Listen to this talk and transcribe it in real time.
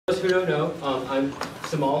For those who don't know, I'm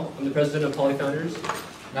Samal. I'm the president of Poly Founders.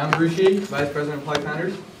 And I'm Rushi, vice president of Poly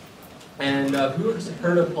Founders. And who has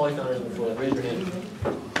heard of Poly Founders before? Raise your hand.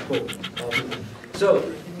 Cool.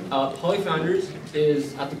 So, Poly Founders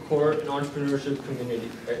is at the core an entrepreneurship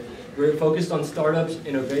community. Right? We're focused on startups,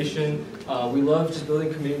 innovation. We love just building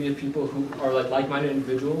a community of people who are like-minded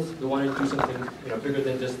individuals who want to do something bigger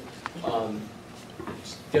than just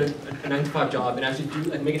get a 9-to-5 job and actually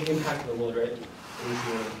do make an impact in the world, right?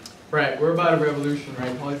 Right, we're about a revolution,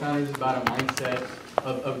 right? Poly Founders is about a mindset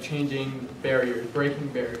of changing barriers, breaking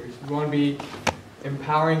barriers. We want to be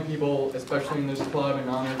empowering people, especially in this club and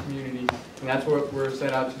on our community, and that's what we're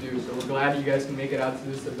set out to do. So we're glad you guys can make it out to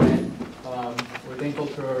this event. We're thankful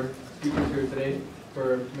to our speakers here today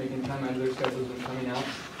for making time out of their schedules and coming out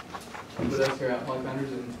with us here at Poly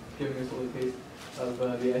Founders and giving us a little taste of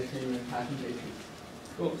the ice cream and passion pastries.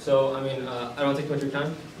 Cool. So, I don't want to take much of your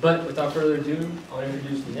time, but without further ado, I want to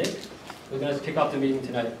introduce Nick. We're going to kick off the meeting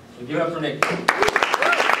tonight. So give it up for Nick. Hey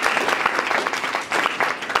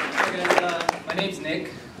guys, my name's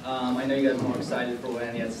Nick. I know you guys are more excited for what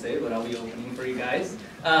Andy has to say, but I'll be opening for you guys.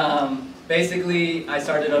 Basically, I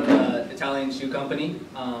started up an Italian shoe company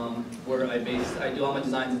where I do all my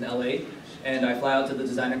designs in LA, and I fly out to the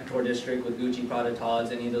designer couture district with Gucci, Prada,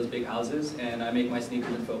 Tod's, any of those big houses, and I make my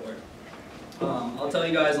sneakers and footwear. I'll tell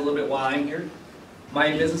you guys a little bit why I'm here.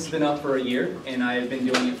 My business has been up for a year, and I've been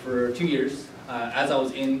doing it for 2 years as I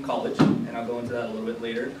was in college, and I'll go into that a little bit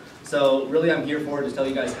later. So really I'm here for to tell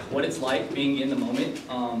you guys what it's like being in the moment,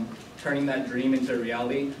 turning that dream into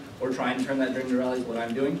reality, or trying to turn that dream into reality is what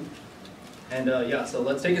I'm doing. And yeah, so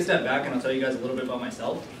let's take a step back and I'll tell you guys a little bit about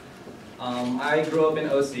myself. I grew up in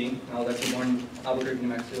OC. I was actually born in Albuquerque, New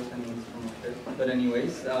Mexico, if anyone's from up there. But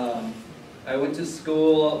anyways, I went to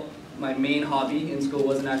school. My main hobby in school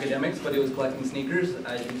wasn't academics, but it was collecting sneakers.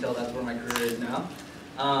 As you can tell, that's where my career is now.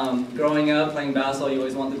 Growing up, playing basketball, you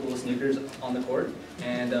always want the coolest sneakers on the court.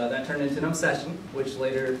 And that turned into an obsession, which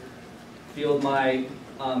later fueled my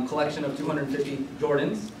collection of 250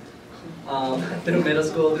 Jordans. Through middle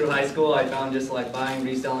school, through high school, I found just like buying,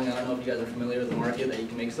 reselling. I don't know if you guys are familiar with the market, that you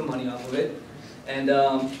can make some money off of it. And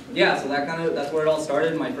yeah, so that's where it all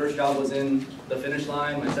started. My first job was in the Finish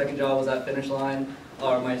Line. My second job was at Finish Line.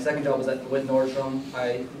 My second job was with Nordstrom.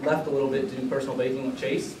 I left a little bit to do personal baking with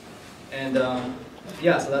Chase. And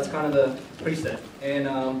yeah, so that's kind of the preset.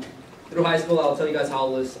 And through high school, I'll tell you guys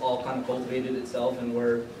how this all kind of cultivated itself and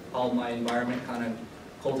where all my environment kind of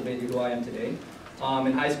cultivated who I am today.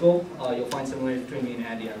 In high school, you'll find similarities between me and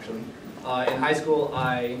Andy, actually. In high school,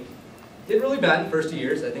 I did really bad in the first 2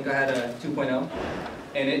 years. I think I had a 2.0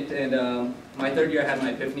 in it. And my third year, I had my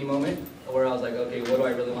epiphany moment where I was like, okay, what do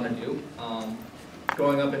I really want to do?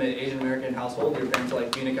 Growing up in an Asian American household, your parents are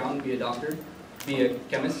like, be an accountant, be a doctor, be a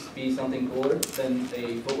chemist, be something cooler than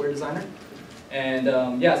a footwear designer.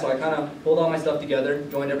 And yeah, so I kind of pulled all my stuff together,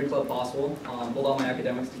 joined every club possible, pulled all my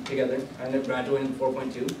academics together. I ended up graduating with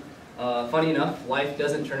 4.2. Funny enough, life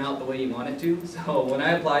doesn't turn out the way you want it to. So when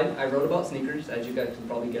I applied, I wrote about sneakers, as you guys can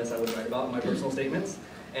probably guess I would write about in my personal statements.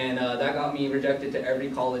 And that got me rejected to every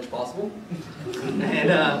college possible. And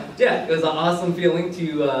yeah, it was an awesome feeling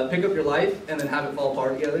to pick up your life and then have it fall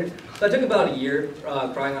apart together. So I took about a year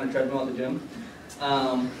crying on a treadmill at the gym.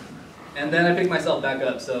 And then I picked myself back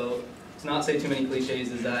up. So to not say too many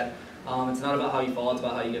cliches is that it's not about how you fall, it's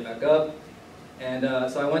about how you get back up. And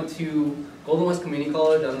so I went to Golden West Community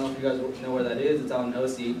College. I don't know if you guys know where that is. It's out in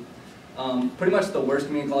OC. Pretty much the worst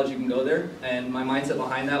community college you can go there, and my mindset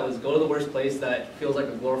behind that was go to the worst place that feels like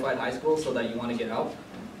a glorified high school so that you want to get out.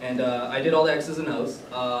 And I did all the X's and O's.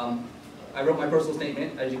 I wrote my personal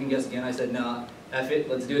statement. As you can guess again, I said, nah, F it,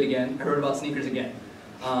 let's do it again. I wrote about sneakers again.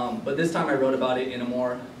 But this time I wrote about it in a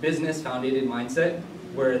more business-founded mindset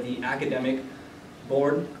where the academic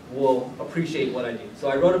board will appreciate what I do. So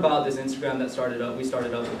I wrote about this Instagram that we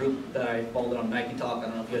started up a group that I followed on Nike Talk. I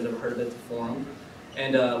don't know if you guys ever heard of it, it's a forum.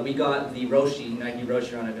 And we got the Roshi, Nike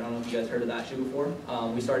Roshi on it. I don't know if you guys heard of that shoe before.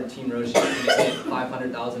 We started Team Roshi, and it hit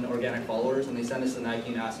 500,000 organic followers, and they sent us to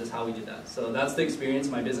Nike and asked us how we did that. So that's the experience,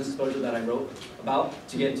 my business exposure that I wrote about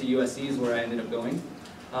to get to USC is where I ended up going.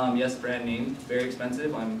 Yes, brand name, very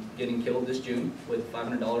expensive. I'm getting killed this June with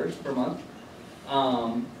 $500 per month.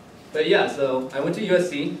 But yeah, so I went to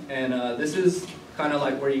USC, and this is kind of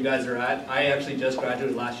like where you guys are at. I actually just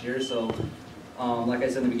graduated last year, so like I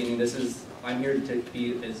said in the beginning, I'm here to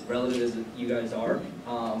be as relative as you guys are.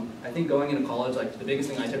 I think going into college, like the biggest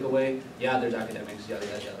thing I took away, yeah, there's academics, yada,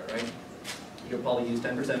 yada, yada, right? You'll probably use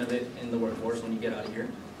 10% of it in the workforce when you get out of here.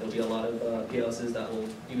 There'll be a lot of PLSs that will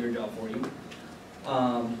do your job for you.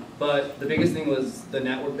 But the biggest thing was the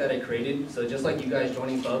network that I created. So just like you guys,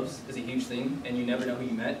 joining clubs is a huge thing, and you never know who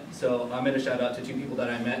you met. So I'm going to shout out to 2 people that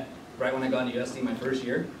I met right when I got into USC my first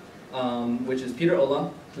year, which is Peter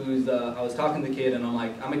Ola, who's, I was talking to the kid, and I'm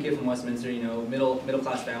like, I'm a kid from Westminster, you know, middle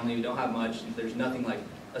class family, we don't have much, there's nothing like,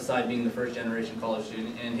 aside being the first generation college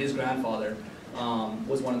student, and his grandfather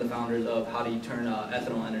was one of the founders of how do you turn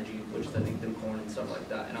ethanol energy, which is I think through corn and stuff like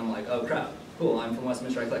that. And I'm like, oh crap, cool, I'm from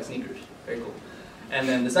Westminster, I collect sneakers, very cool. And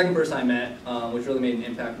then the second person I met, which really made an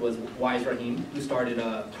impact, was Wise Rahim, who started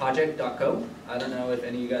Project.co. I don't know if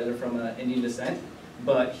any of you guys are from Indian descent,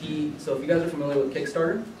 but so if you guys are familiar with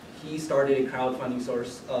Kickstarter, he started a crowdfunding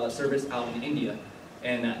service out in India.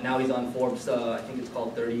 And now he's on Forbes, I think it's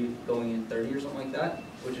called 30, going in 30 or something like that,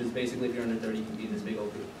 which is basically if you're under 30, you can be this big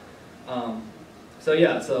old group. So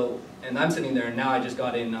yeah, and I'm sitting there, and now I just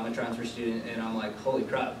got in, I'm a transfer student, and I'm like, holy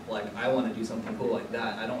crap, like, I want to do something cool like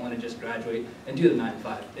that. I don't want to just graduate and do the 9 to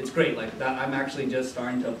 5. It's great, like, that. I'm actually just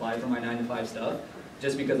starting to apply for my 9 to 5 stuff,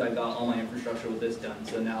 just because I got all my infrastructure with this done.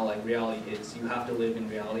 So now, like, reality hits. You have to live in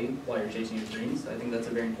reality while you're chasing your dreams. I think that's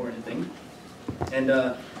a very important thing.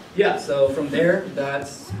 And yeah, so from there,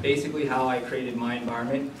 that's basically how I created my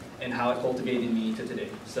environment and how it cultivated me to today.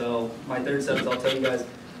 So my third step is I'll tell you guys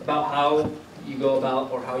about how you go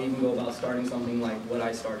about, or how you can go about starting something like what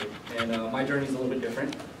I started. And my journey is a little bit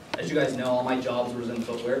different. As you guys know, all my jobs were in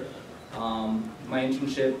footwear. My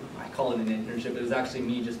internship, I call it an internship, it was actually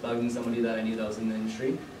me just bugging somebody that I knew that was in the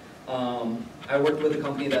industry. I worked with a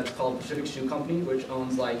company that's called Pacific Shoe Company, which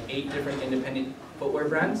owns like 8 different independent footwear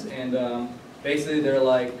brands. And basically they're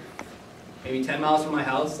like maybe 10 miles from my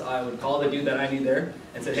house. I would call the dude that I knew there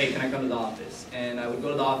and said, hey, can I come to the office? And I would go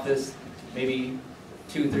to the office maybe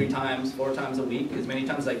 2, 3 times, 4 times a week, as many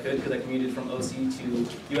times as I could, because I commuted from OC to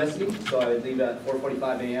USC. So I would leave at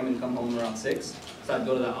 4:45 a.m. and come home around 6. So I'd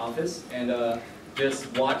go to that office and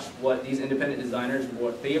just watch what these independent designers,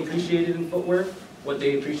 what they appreciated in footwear, what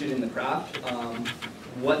they appreciated in the craft,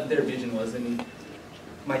 what their vision was. And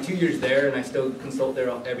my 2 years there, and I still consult there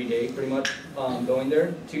every day pretty much, going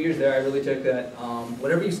there. 2 years there, I really took that,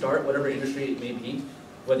 whatever you start, whatever industry it may be,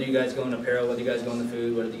 whether you guys go in apparel, whether you guys go in the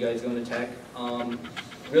food, whether you guys go into tech,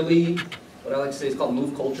 really, what I like to say is called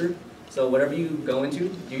move culture. So whatever you go into,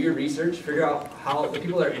 do your research, figure out how the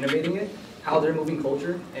people that are innovating it, how they're moving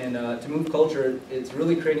culture, and to move culture, it's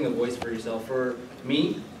really creating a voice for yourself. For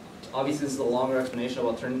me, obviously this is a longer explanation,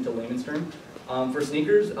 I'll turn it into layman's term. For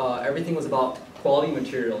sneakers, everything was about quality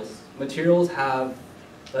materials. Materials have,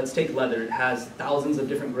 let's take leather, it has thousands of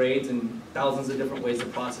different grades and thousands of different ways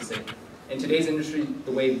of processing. In today's industry,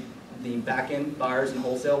 the way the back-end buyers and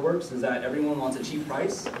wholesale works is that everyone wants a cheap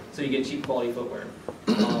price, so you get cheap quality footwear.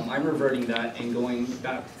 I'm reverting that and going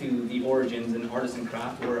back to the origins in artisan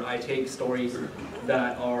craft, where I take stories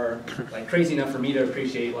that are like crazy enough for me to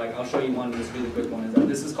appreciate. Like, I'll show you one, this really quick one. Is that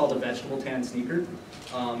this is called a vegetable tan sneaker.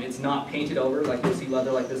 It's not painted over, like you'll see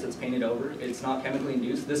leather like this, it's painted over. It's not chemically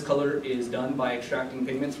induced. This color is done by extracting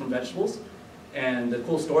pigments from vegetables. And the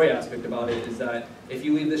cool story aspect about it is that if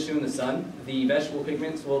you leave this shoe in the sun, the vegetable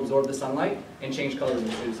pigments will absorb the sunlight and change colors in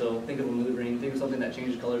the shoe. So think of a mood ring, think of something that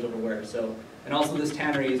changes colors over wear. So, and also this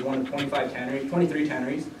tannery is one of 23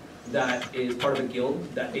 tanneries that is part of a guild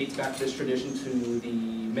that dates back this tradition to the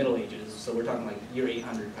Middle Ages. So we're talking like year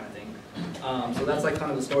 800 kind of thing. So that's like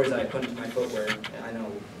kind of the stories that I put into my footwear. I know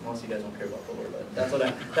most of you guys don't care about footwear,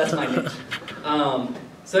 but that's my niche.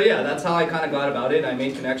 So yeah, that's how I kind of got about it. I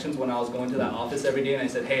made connections when I was going to that office every day, and I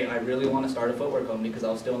said, hey, I really want to start a footwear company because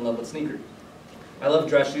I was still in love with sneakers. I love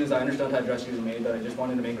dress shoes. I understand how dress shoes are made, but I just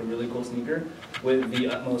wanted to make a really cool sneaker with the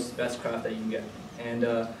utmost best craft that you can get.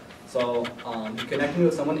 And so connecting me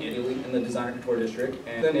with someone in Italy in the designer couture district,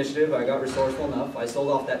 and the initiative, I got resourceful enough. I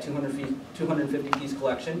sold off that 250-piece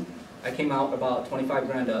collection. I came out about 25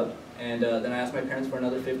 grand up, and then I asked my parents for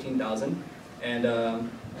another 15,000.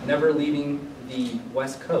 And never leaving the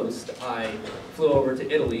West Coast, I flew over to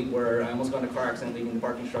Italy, where I almost got in a car accident leaving the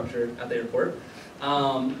parking structure at the airport.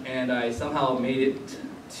 And I somehow made it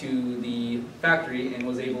to the factory and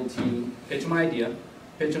was able to pitch my idea,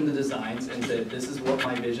 pitch them the designs, and said, this is what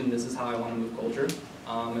my vision, this is how I want to move culture.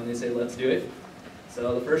 And they say, let's do it.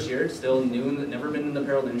 So the first year, still new, and never been in the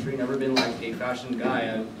apparel industry, never been like a fashion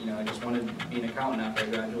guy. I just wanted to be an accountant after I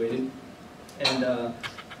graduated. And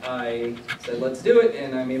I said, let's do it,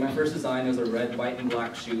 and I made my first design. It was a red, white, and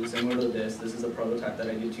black shoe, similar to this. This is a prototype that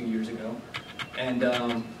I did 2 years ago. And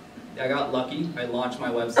I got lucky. I launched my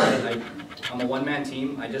website. I'm a one-man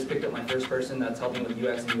team. I just picked up my first person that's helping with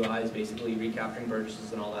UX and UIs, basically recapturing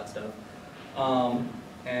purchases and all that stuff.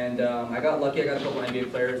 And I got lucky. I got a couple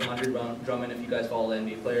NBA players, Andre Drummond, if you guys follow the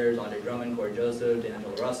NBA players, Andre Drummond, Corey Joseph,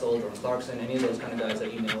 D'Angelo Russell, Jordan Clarkson, any of those kind of guys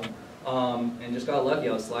that you know. And just got lucky.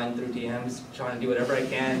 I was sliding through DMs, trying to do whatever I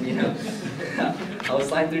can, you know. I was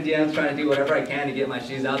sliding through DMs, trying to do whatever I can to get my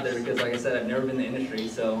shoes out there because, like I said, I've never been in the industry.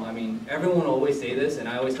 So, I mean, everyone will always say this, and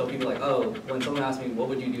I always tell people, like, oh, when someone asks me, what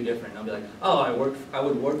would you do different? I'll be like, oh, I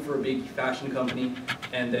would work for a big fashion company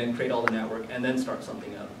and then create all the network and then start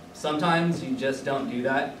something up. Sometimes you just don't do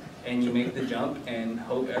that, and you make the jump and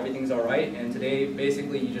hope everything's all right. And today,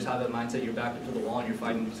 basically, you just have that mindset, you're backed up to the wall and you're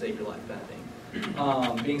fighting to save your life kind of thing.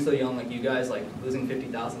 Being so young like you guys, like losing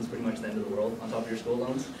 50,000 is pretty much the end of the world on top of your school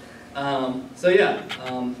loans. So yeah,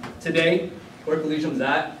 today, where Collegium's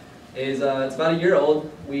at is it's about a year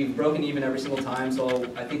old. We've broken even every single time. So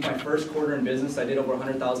I think my first quarter in business, I did over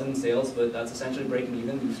 100,000 in sales, but that's essentially breaking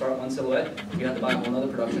even. You start one silhouette, you have to buy a whole other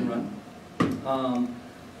production run.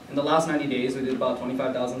 In the last 90 days, we did about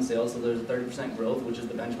 25,000 in sales, so there's a 30% growth, which is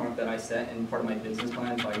the benchmark that I set in part of my business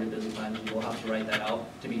plan. 5-year business plan, you will have to write that out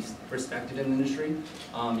to be respected in the industry.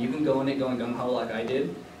 You can go in it going gung-ho like I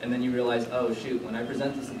did, and then you realize, oh shoot, when I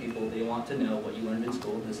present this to people, they want to know what you learned in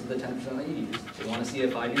school. This is the 10% that you use. They want to see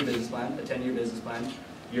a 5-year business plan, a 10-year business plan,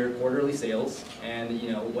 your quarterly sales, and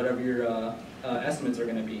you know whatever your estimates are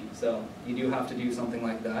going to be. So you do have to do something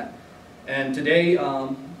like that. And today,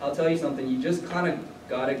 I'll tell you something. You just kind of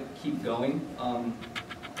gotta keep going.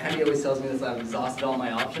 Andy always tells me this, I've exhausted all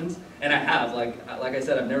my options, and I have. Like I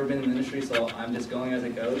said, I've never been in the industry, so I'm just going as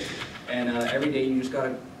it goes. And every day you just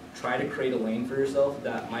gotta try to create a lane for yourself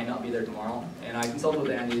that might not be there tomorrow. And I consulted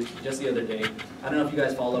with Andy just the other day. I don't know if you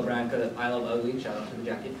guys follow a brand called I Love Ugly, shout out to the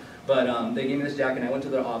jacket. But they gave me this jacket, and I went to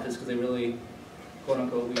their office because they really, quote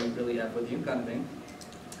unquote, we really F with you kind of thing.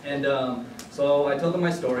 And so I told them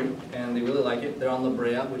my story, and they really like it. They're on La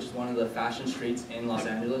Brea, which is one of the fashion streets in Los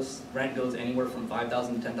Angeles. Rent goes anywhere from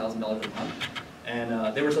 $5,000 to $10,000 a month.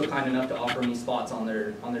 And they were so kind enough to offer me spots on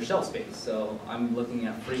their shelf space. So I'm looking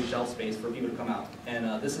at free shelf space for people to come out.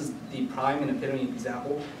 And this is the prime and epitome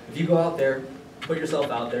example. If you go out there, put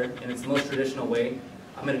yourself out there, and it's the most traditional way.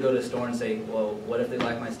 I'm going to go to a store and say, well, what if they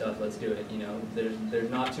like my stuff? Let's do it. You know, there's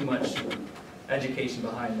not too much education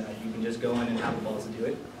behind that. You can just go in and have the balls to do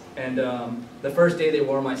it. And the first day they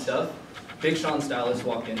wore my stuff, Big Sean stylist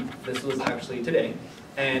walked in. This was actually today.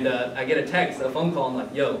 And I get a text, a phone call, I'm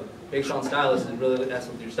like, yo, Big Sean stylist is really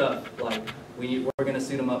messing with your stuff. Like, we're going to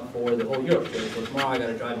suit him up for the whole Europe trip. So tomorrow I got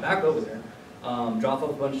to drive back over there, drop off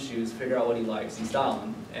a bunch of shoes, figure out what he likes, and style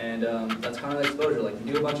them. And that's kind of the exposure. Like,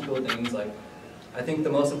 you do a bunch of cool things. Like, I think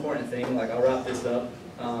the most important thing, like, I'll wrap this up.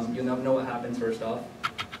 You'll never know what happens first off.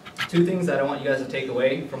 2 things that I want you guys to take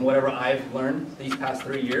away from whatever I've learned these past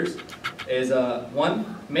 3 years is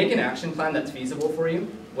 1, make an action plan that's feasible for you.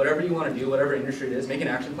 Whatever you want to do, whatever industry it is, make an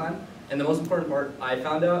action plan. And the most important part I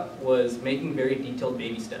found out was making very detailed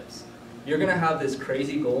baby steps. You're going to have this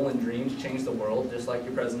crazy goal and dream to change the world, just like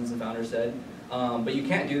your presidents and founders said. But you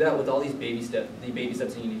can't do that with all these baby steps that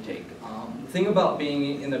you need to take. The thing about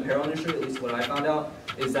being in the apparel industry, at least what I found out,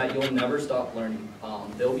 is that you'll never stop learning.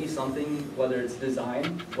 There'll be something, whether it's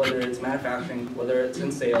design, whether it's manufacturing, whether it's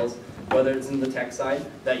in sales, whether it's in the tech side,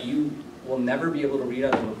 that you will never be able to read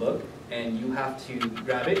out of a book, and you have to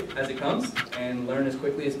grab it as it comes and learn as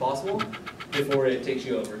quickly as possible before it takes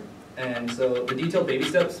you over. And so the detailed baby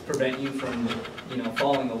steps prevent you from,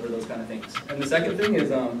 falling over those kind of things. And the second thing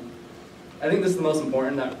is, I think this is the most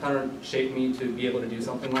important that kind of shaped me to be able to do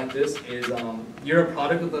something like this is you're a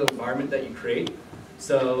product of the environment that you create.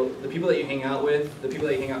 So the people that you hang out with, the people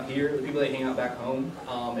that you hang out here, the people that you hang out back home,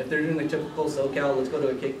 if they're doing the typical SoCal, let's go to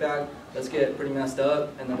a kickback, let's get pretty messed up,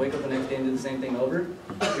 and then wake up the next day and do the same thing over,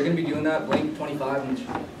 you're going to be doing that, blink 25, and it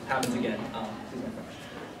happens again.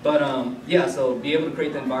 But yeah, so be able to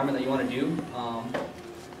create the environment that you want to do,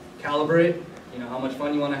 calibrate, how much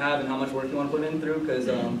fun you want to have and how much work you want to put in through, because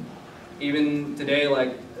even today,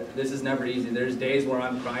 like, this is never easy. There's days where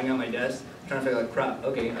I'm crying at my desk, trying to figure like, crap,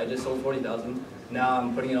 okay, I just sold 40,000. Now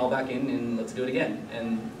I'm putting it all back in, and let's do it again.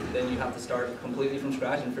 And then you have to start completely from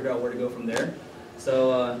scratch and figure out where to go from there.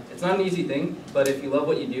 So it's not an easy thing, but if you love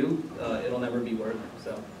what you do, it'll never be work.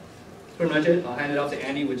 So that's pretty much it. I'll hand it off to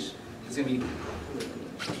Andy, which is going to be...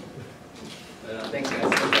 thanks,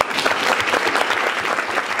 guys.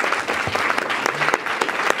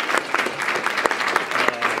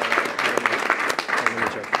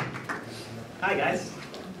 Hi guys.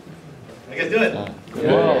 How you guys doing?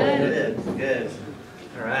 Good. Good.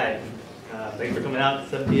 All right. Thanks for coming out.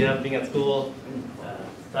 7 p.m. being at school.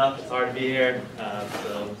 It's tough. It's hard to be here.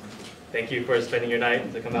 So thank you for spending your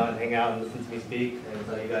night to come out and hang out and listen to me speak and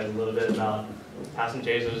tell you guys a little bit about passion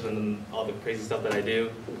chasers and all the crazy stuff that I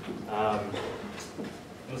do.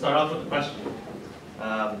 going to start off with a question.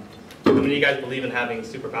 How many of you guys believe in having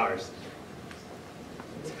superpowers?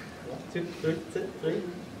 2, 3?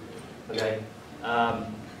 Okay. How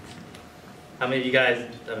many of you guys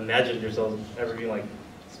have imagined yourselves ever being like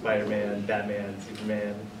Spider-Man, Batman,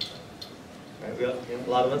 Superman? Right, we got a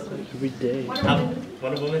lot of us. Every day.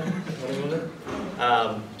 Wonder Woman.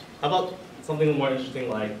 How about something more interesting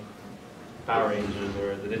like Power Rangers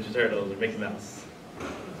or the Ninja Turtles or Mickey Mouse?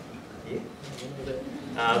 Yeah.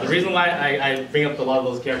 The reason why I bring up a lot of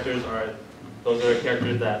those characters are those are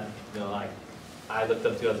characters that like I looked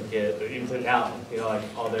up to as a kid, or even to now. Like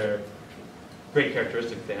all their great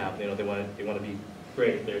characteristics they have. They want to be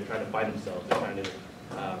great. They're trying to find themselves. They're trying to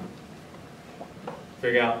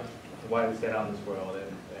figure out why they stand out in this world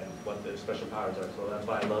and what their special powers are. So that's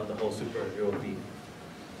why I love the whole superhero theme.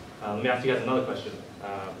 Let me ask you guys another question.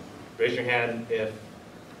 Raise your hand if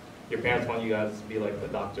your parents want you guys to be like a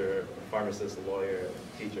doctor, a pharmacist, a lawyer,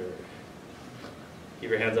 a teacher. Keep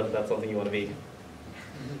your hands up if that's something you want to be.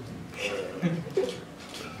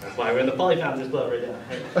 That's why we're in the Poly Founders Club right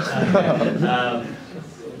now.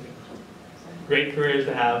 Great careers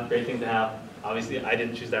to have, great things to have. Obviously, I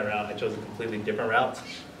didn't choose that route. I chose a completely different route.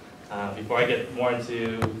 Before I get more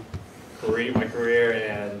into my career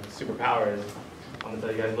and superpowers, I'm going to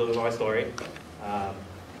tell you guys a little bit about my story. My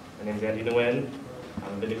name is Nguyen.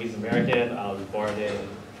 I'm a Vietnamese American. I was born in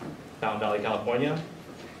Fountain Valley, California.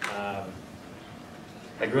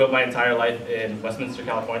 I grew up my entire life in Westminster,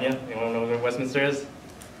 California. Anyone know where Westminster is?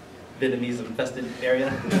 Vietnamese infested area.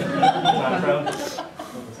 That's where I'm from.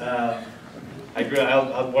 I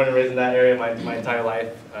was born and raised in that area my entire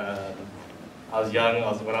life. I was young.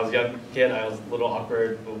 When I was a young kid, I was a little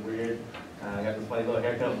awkward, a little weird. I got this funny little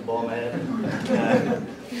haircut with a ball on my head.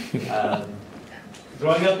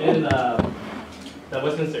 Growing up in the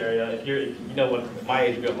Westminster area, if you know what my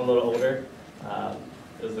age group, I'm a little older.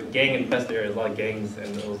 It was a gang-infested area. There was a lot of gangs,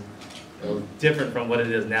 and it was different from what it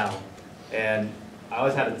is now. And I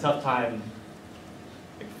always had a tough time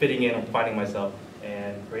fitting in and finding myself.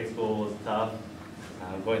 And grade school was tough.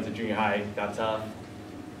 Going to junior high got tough.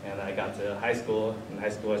 And I got to high school. In high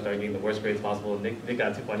school, I started getting the worst grades possible. Nick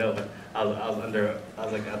got 2.0, but I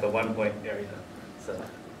was like at the 1 point area. So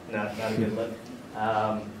not a good look.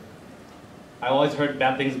 I always heard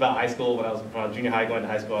bad things about high school. When I was junior high going to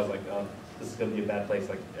high school, I was like, oh, this is going to be a bad place.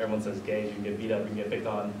 Like everyone says gays, you can get beat up, you can get picked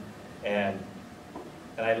on. And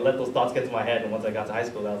I let those thoughts get to my head, and once I got to high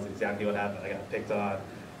school, that was exactly what happened. I got picked on,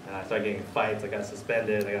 and I started getting fights, I got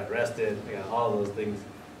suspended, I got arrested, I got all of those things.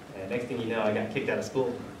 And next thing you know, I got kicked out of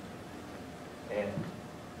school. And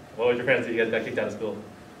what would your parents do? You guys got kicked out of school?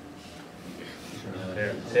 There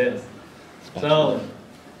it is. So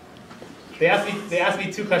they asked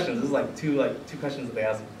me 2 questions. This is like two questions that they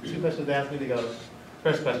asked me. 2 questions they asked me to go.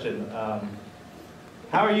 First question,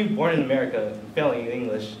 how are you born in America and failing in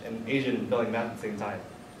English and Asian and failing math at the same time?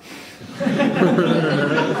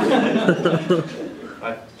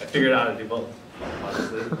 I figured out how to do both,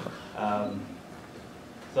 honestly.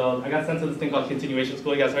 So I got sent to this thing called continuation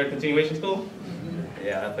school. You guys heard of continuation school?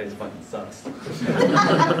 Yeah, that place fucking sucks.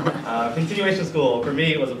 Continuation school, for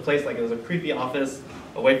me, it was a place, like it was a creepy office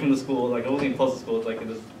away from the school. Like it wasn't even close to school. It's like in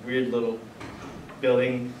this weird little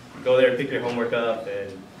building. You go there, pick your homework up, and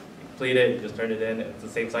you complete it, you just turn it in. It's the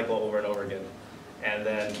same cycle over and over again. And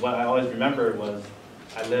then what I always remembered was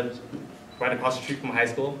I lived right across the street from high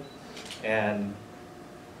school, and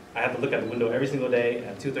I had to look out the window every single day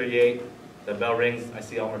at 2:38. The bell rings, I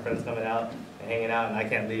see all my friends coming out and hanging out, and I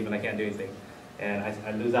can't leave and I can't do anything. And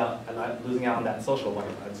I'm losing out on that social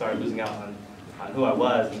life. I started losing out on who I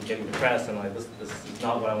was and getting depressed and like, this is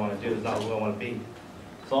not what I want to do, this is not who I want to be.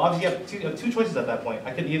 So obviously you have two choices at that point.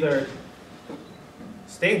 I could either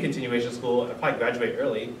stay in continuation school and probably graduate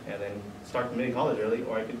early and then start community college early,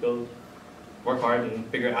 or I could go work hard and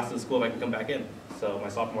figure out after the school if I can come back in. So my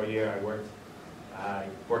sophomore year I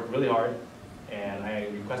worked really hard. And I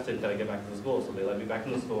requested that I get back to the school, so they let me back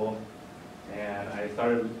into school, and I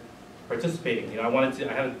started participating. I had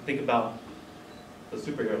to think about the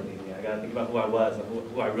superhero thing. I got to think about who I was and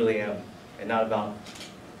who I really am, and not about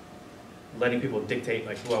letting people dictate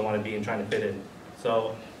like who I want to be and trying to fit in.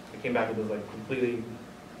 So I came back with this like completely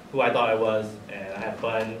who I thought I was, and I had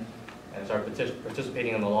fun, and I started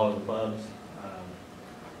participating in a lot of the clubs.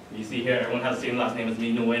 You see here, everyone has the same last name as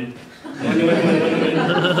me, Nguyen.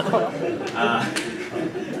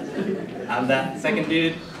 I'm that second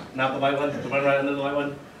dude, not the white one, the one right under the white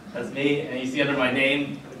one. That's me, and you see under my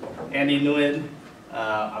name, Andy Nguyen.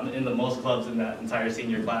 I'm in the most clubs in that entire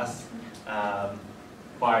senior class.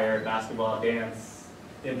 Choir, basketball, dance,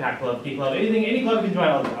 impact club, key club, any club you can join,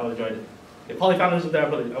 I would have joined it. If Poly Founders was there, I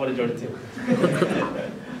would have joined it too.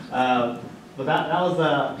 But that was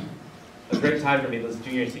a great time for me. This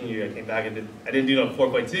junior and senior year, I came back and I didn't do no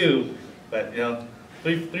 4.2, but you know,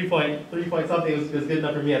 3 point something was good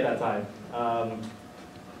enough for me at that time.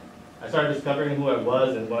 I started discovering who I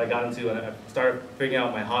was and what I got into, and I started figuring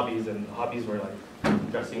out my hobbies, and hobbies were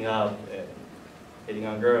like dressing up and hitting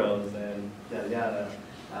on girls and yada yada.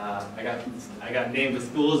 I got named the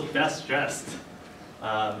school's best dressed.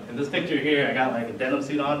 In this picture here, I got like a denim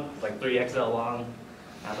suit on, it's like 3XL long.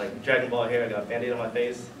 I have like Dragon Ball hair, I got a Band-Aid on my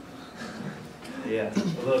face. Yeah,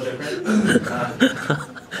 a little different.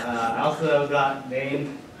 I also got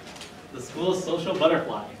named the school's social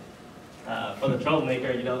butterfly. For the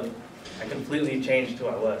troublemaker, you know, I completely changed who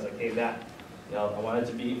I was. I came back, you know, I was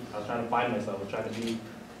trying to find myself. I was trying to be,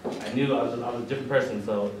 I knew I was a different person,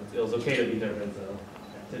 so it was okay to be different. So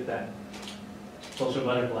I took that social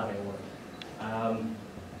butterfly award. And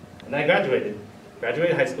then I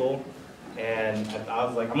graduated high school, and I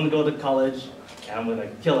was like, I'm gonna go to college, and I'm gonna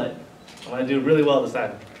kill it. I'm gonna do really well this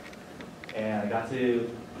time. And I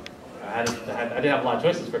didn't have a lot of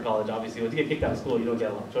choices for college, obviously. When you get kicked out of school, you don't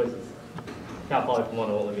get a lot of choices. Cal Poly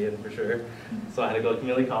Pomona won't let me in for sure. So I had to go to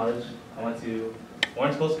community college. I went to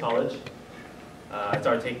Orange Coast College. I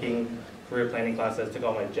started taking career planning classes, took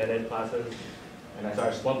all my gen ed classes, and I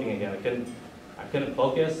started slumping again. I couldn't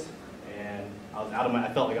focus, and I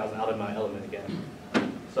felt like I was out of my element again.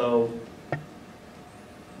 So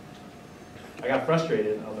I got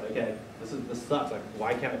frustrated. I was like, okay, this sucks. Like,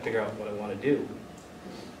 why can't I figure out what I want to do?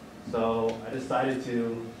 So I decided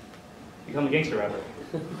to become a gangster rapper.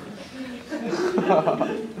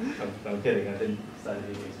 I'm kidding, I didn't decide to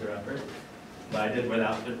be a gangster rapper. But I did wear the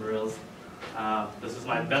outfit for reals. This is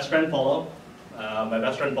my best friend Polo. My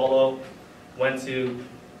best friend Polo went to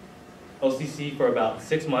OCC for about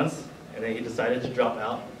 6 months, and then he decided to drop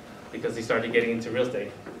out because he started getting into real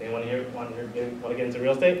estate. Anyone here want to get into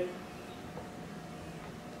real estate?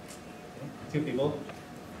 2 people.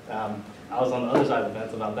 I was on the other side of the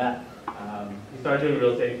fence about that. He started doing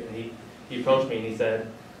real estate, and he approached me and he said,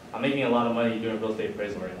 "I'm making a lot of money doing real estate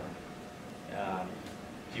appraisal right now.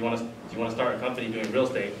 Do you want to start a company doing real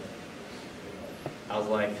estate?" I was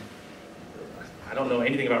like, "I don't know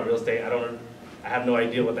anything about real estate. I have no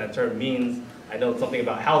idea what that term means. I know something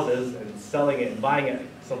about houses and selling it and buying it,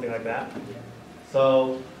 something like that."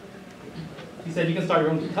 So he said, "You can start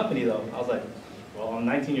your own company though." I was like, "Well, I'm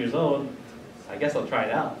 19 years old. I guess I'll try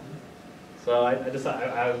it out." So I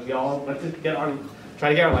decided, we all went to try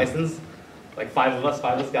to get our license, like 5 of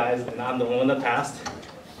us guys, and I'm the only one that passed.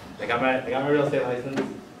 I got my real estate license.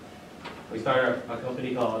 We started a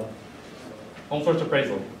company called Home Source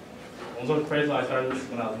Appraisal. Home Source Appraisal, I started this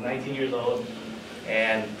when I was 19 years old,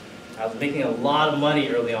 and I was making a lot of money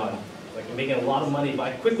early on. Like making a lot of money, but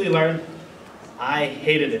I quickly learned I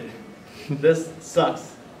hated it. This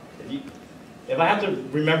sucks. If I have to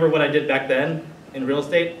remember what I did back then in real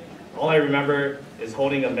estate, all I remember is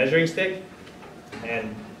holding a measuring stick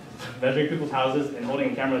and measuring people's houses and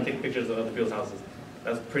holding a camera and taking pictures of other people's houses.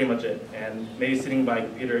 That's pretty much it. And maybe sitting by a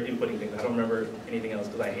computer inputting things. I don't remember anything else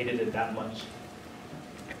because I hated it that much.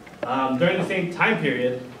 During the same time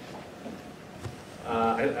period,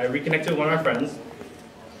 I reconnected with one of our friends,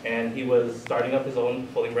 and he was starting up his own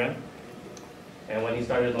clothing brand. And when he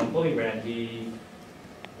started his own clothing brand, he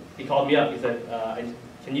called me up. He said,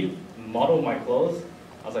 "Can you model my clothes?"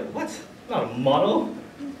 I was like, "What? I'm not a model?"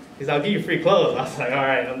 He said, "I'll give you free clothes." I was like, "All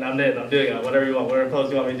right, I'm in. I'm doing it. Whatever you want, whatever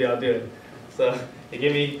clothes you want me to do, I'll do it." So he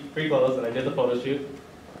gave me free clothes, and I did the photo shoot.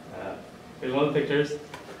 Here's one of the pictures.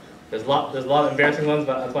 There's a lot of embarrassing ones,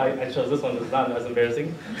 but that's why I chose this one because it's not as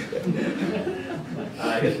embarrassing.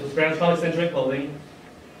 His brand's called Eccentric Clothing,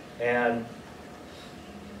 and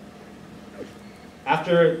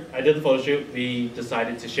after I did the photo shoot, we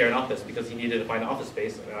decided to share an office because he needed to find an office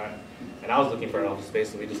space, and I was looking for an office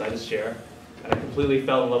space, so we decided to share. And I completely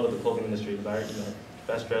fell in love with the clothing industry because I was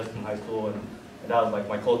best dressed from high school, and that was like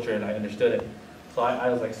my culture, and I understood it. So I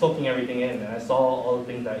was like soaking everything in, and I saw all the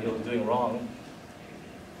things that he was doing wrong,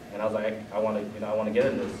 and I was like, I want to get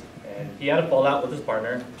in this. And he had a fallout with his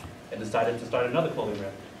partner, and decided to start another clothing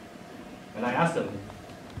brand. And I asked him,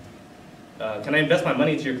 "Can I invest my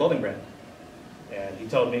money into your clothing brand?" And he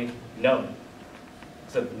told me, "No." I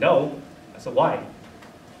said, "No?" I said, "Why?"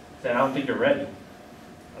 He said, "I don't think you're ready."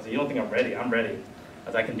 I said, "You don't think I'm ready? I'm ready."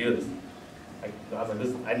 I said, "I can do this." I was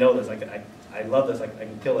like, I know this. I love this. I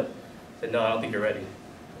can kill it. He said, "No, I don't think you're ready."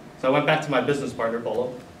 So I went back to my business partner,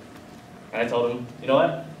 Polo, and I told him, "You know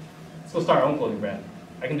what? Let's go start our own clothing brand.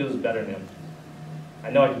 I can do this better than him. I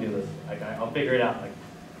know I can do this. I'll figure it out.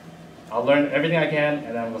 I'll learn everything I can,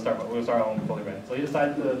 and then we'll start our own clothing brand." So he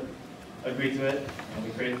decided to agree to it, and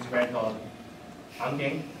we created this brand called I'm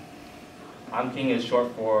King. I'm King is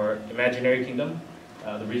short for Imaginary Kingdom.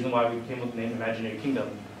 The reason why we came up with the name Imaginary Kingdom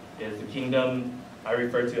is the kingdom I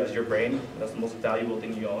refer to as your brain. That's the most valuable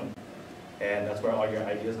thing you own. And that's where all your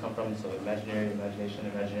ideas come from. So imaginary,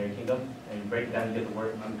 imagination, imaginary kingdom. And you break it down, you get the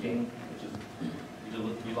word I'm King, which is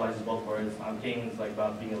utilizes both words. I'm King is like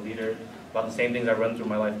about being a leader, about the same things I run through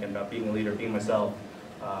my life, and about being a leader, being myself,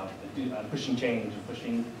 pushing change,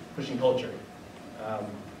 pushing culture.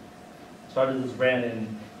 Started this brand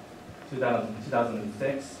in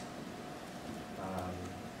 2006.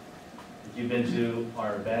 If you've been to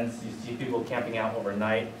our events, you see people camping out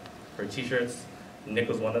overnight for t-shirts. Nick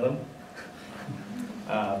was one of them.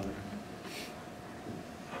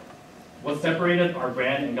 What separated our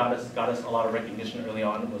brand and got us a lot of recognition early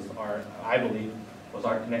on was I believe, was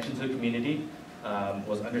our connection to the community,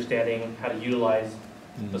 was understanding how to utilize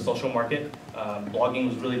the social market. Blogging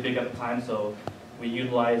was really big at the time, so we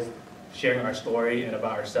utilized sharing our story and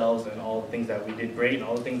about ourselves and all the things that we did great and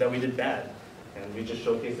all the things that we did bad. And we just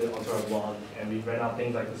showcased it onto our blog. And we rent out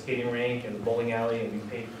things like the skating rink and the bowling alley, and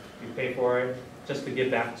we pay for it just to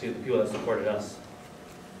give back to the people that supported us.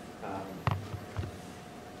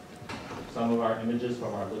 Some of our images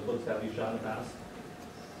from our lookbooks that we've shot in the past.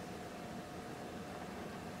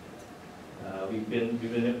 We've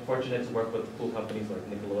been fortunate to work with cool companies like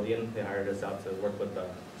Nickelodeon. They hired us out to work with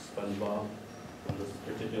SpongeBob on this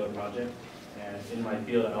particular project. And in my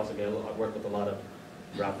field, I also I work with a lot of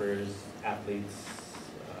rappers, athletes,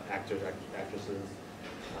 actors, actresses.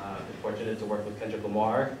 Been fortunate to work with Kendrick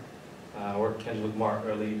Lamar. I worked with Kendrick Lamar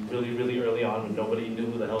really early on when nobody knew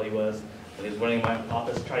who the hell he was. And he was running my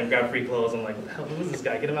office trying to grab free clothes. I'm like, what the hell, who is this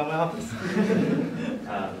guy? Get him out of my office.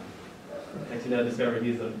 Next you know, I discovered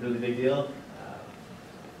he's a really big deal.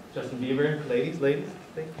 Justin Bieber, ladies. Justin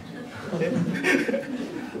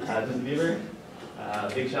Bieber,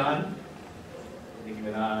 Big Sean, Nicki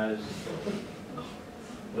Minaj,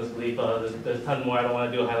 Wiz Khalifa. There's a ton more. I don't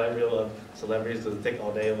want to do a highlight reel of celebrities because it'd take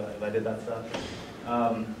all day if I did that stuff.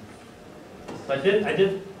 So I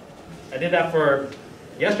did that for.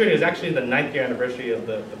 Yesterday was actually the 9th year anniversary of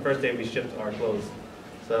the first day we shipped our clothes,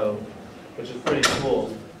 so which is pretty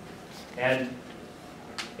cool. And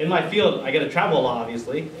in my field, I get to travel a lot,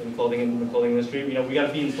 obviously, in the clothing industry. You know, we got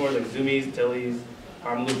to be in stores like Zumiez, Tilly's,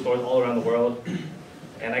 Harlem Loop stores all around the world.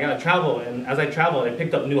 And I got to travel, and as I traveled, I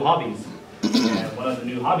picked up new hobbies. And one of the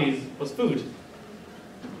new hobbies was food.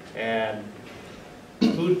 And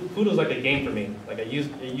food was like a game for me. Like I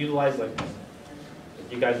utilized like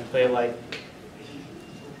you guys play like.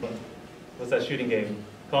 What's that shooting game?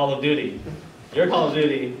 Call of Duty. Your Call of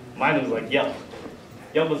Duty, mine was like Yelp.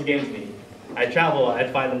 Yelp was a game to me. I'd travel, I'd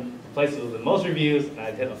find places with the most reviews, and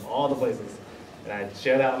I'd hit up all the places. And I'd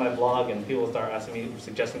share that on my blog, and people would start asking me,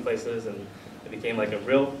 suggesting places, and it became like a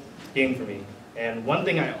real game for me. And one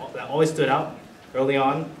thing that always stood out early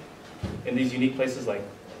on in these unique places like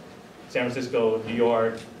San Francisco, New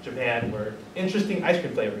York, Japan, were interesting ice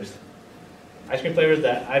cream flavors. Ice cream flavors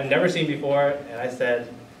that I've never seen before, and I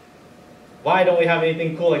said, why don't we have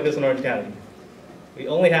anything cool like this in Orange County? We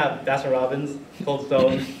only have Baskin-Robbins, Cold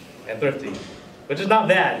Stone, and Thrifty, which is not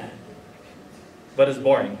bad, but it's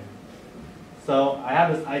boring. So I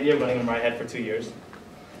have this idea running in my head for 2 years,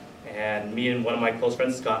 and me and one of my close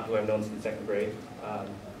friends, Scott, who I've known since 2nd grade,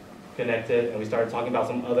 connected, and we started talking about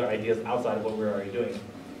some other ideas outside of what we were already doing.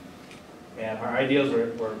 And our ideas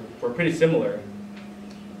were pretty similar.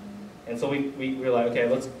 And so we were like, okay,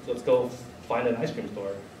 let's go find an ice cream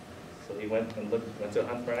store. So we went to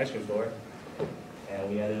hunt for an ice cream store, and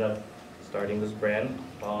we ended up starting this brand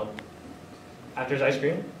called After's Ice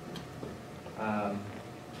Cream.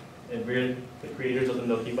 And we're the creators of the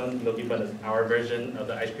Milky Bun. Milky Bun is our version of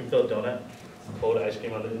the ice cream filled donut. Cold ice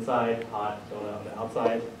cream on the inside, hot donut on the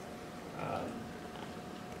outside.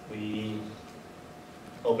 We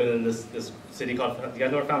opened in this city called, you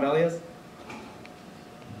guys know where Fountain Valley is?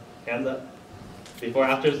 Hands up. Before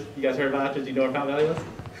Afters, you guys heard about Afters? Do you know where Fountain Valley was?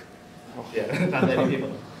 Yeah, not many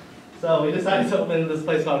people. So we decided to open this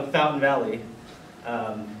place called Fountain Valley,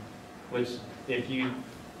 which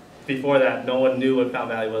before that, no one knew what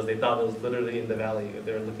Fountain Valley was. They thought it was literally in the valley.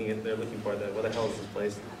 They're looking for it. What the hell is this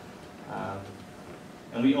place?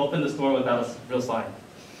 And we opened the store without a real sign.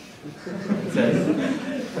 It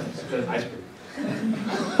says ice cream.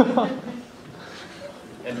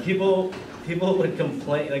 And people would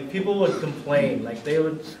complain. Like they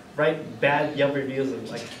would write bad Yelp reviews of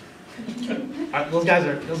like, those guys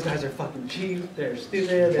are fucking cheap. They're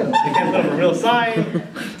stupid. They can't put up a real sign.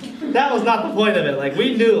 That was not the point of it. Like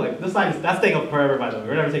we knew, like this sign that's staying up forever. By the way,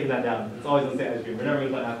 we're never taking that down. It's always gonna say ice cream. We're never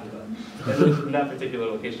gonna put after that in that particular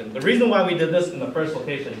location. The reason why we did this in the first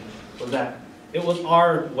location was that it was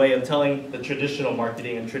our way of telling the traditional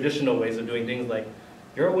marketing and traditional ways of doing things like,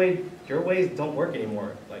 your ways don't work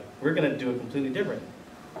anymore. Like, we're gonna do it completely different.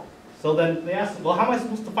 So then they asked, well, how am I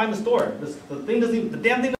supposed to find the store? The damn thing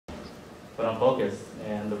doesn't. But I'm focused,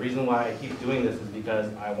 and the reason why I keep doing this is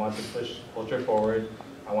because I want to push culture forward.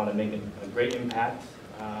 I want to make a great impact.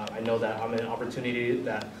 I know that I'm in an opportunity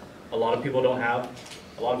that a lot of people don't have.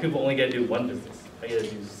 A lot of people only get to do one business. I get to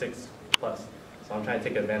do 6+. So I'm trying to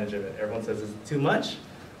take advantage of it. Everyone says it's too much.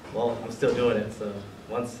 Well, I'm still doing it. So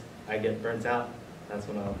once I get burnt out, that's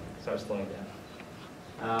when I'll start slowing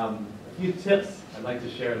down. A few tips I'd like to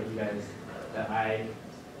share with you guys that I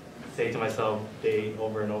say to myself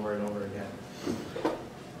over and over and over again.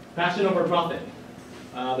 Passion over profit.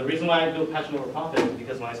 The reason why I do passion over profit is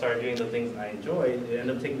because when I started doing the things I enjoyed, it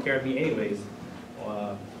ended up taking care of me anyways.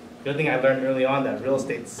 The other thing I learned early on that real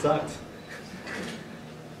estate sucked.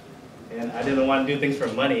 And I didn't want to do things for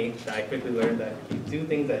money. That I quickly learned that if you do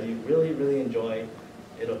things that you really, really enjoy,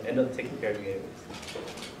 it'll end up taking care of you anyways.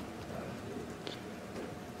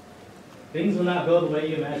 Things will not go the way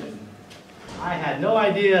you imagine. I had no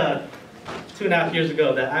idea 2.5 years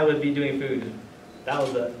ago that I would be doing food. That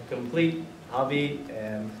was a complete hobby,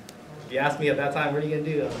 and if you asked me at that time, what are you gonna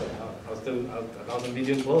do? I was gonna be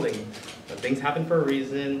doing clothing. But things happen for a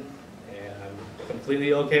reason, and I'm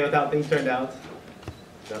completely okay with how things turned out.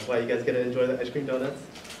 That's why you guys get to enjoy the ice cream donuts.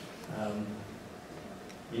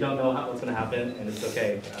 You don't know what's gonna happen, and it's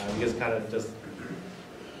okay. You just kind of just,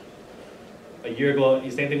 a year ago,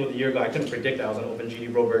 same thing with a year ago, I couldn't predict that I was gonna open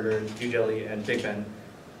GD Bro Burger, Jew Jelly, and Big Ben.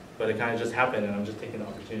 But it kind of just happened, and I'm just taking the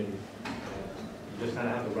opportunity. You just kind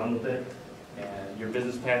of have to run with it. And your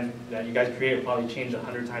business plan that you guys create will probably change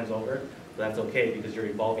 100 times over. But that's okay because you're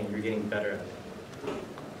evolving, you're getting better at it.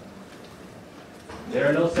 There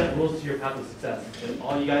are no set rules to your path of success. And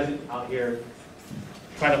all you guys out here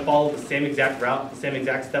try to follow the same exact route, the same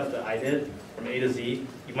exact steps that I did from A to Z,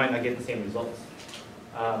 you might not get the same results.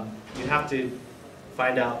 You have to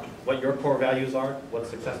find out what your core values are, what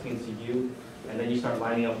success means to you, and then you start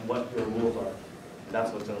lining up what your rules are.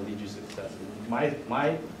 That's what's going to lead you to success.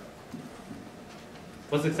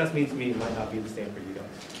 What success means to me might not be the same for you guys.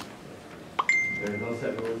 There are no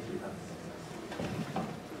set rules to your path to success.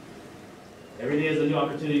 Every day is a new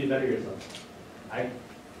opportunity to better yourself.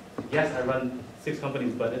 Yes, I run 6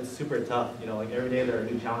 companies, but it's super tough. You know, like every day there are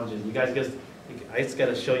new challenges. I just got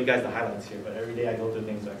to show you guys the highlights here, but every day I go through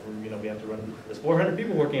things like, we have to run. There's 400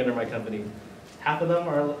 people working under my company. Half of them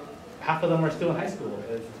are still in high school.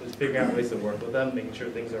 It's figuring out ways to work with them, making sure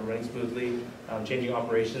things are running smoothly, changing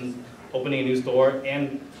operations, opening a new store,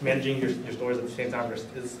 and managing your stores at the same time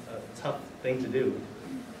is a tough thing to do.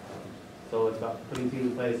 So it's about putting things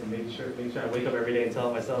in place and making sure I wake up every day and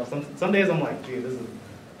tell myself. Some days I'm like, gee,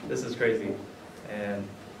 this is crazy, and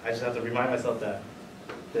I just have to remind myself that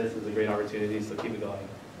this is a great opportunity, so keep it going.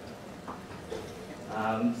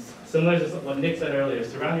 Similar to what Nick said earlier,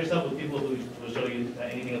 surround yourself with people who will show you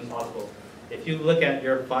that anything is possible. If you look at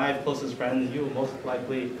your 5 closest friends, you will most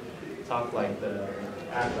likely talk like them,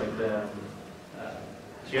 act like them,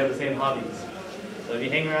 share the same hobbies. So if you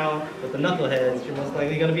hang around with the knuckleheads, you're most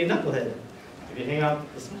likely going to be a knucklehead. If you hang out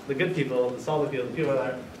with the good people, the solid people, the people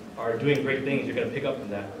that are doing great things, you're going to pick up from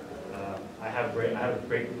that. I have a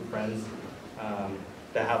great group of friends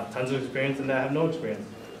that have tons of experience and that have no experience.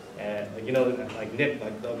 And like Nick,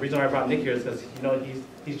 like the reason why I brought Nick here is because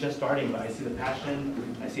he's just starting, but I see the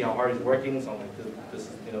passion, I see how hard he's working. So I'm like, this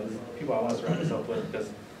is people I want to surround myself with because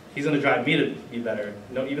he's going to drive me to be better.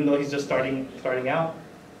 Even though he's just starting out,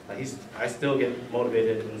 I still get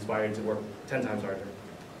motivated and inspired to work 10 times harder.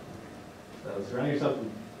 So surround yourself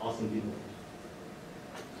with awesome people.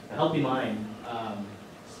 A healthy mind.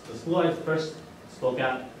 The school I first spoke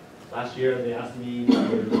at last year, they asked me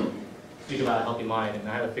to speak about a healthy mind, and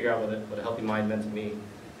I had to figure out what a healthy mind meant to me.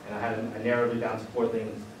 And I narrowed it down to 4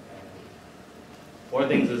 things. 4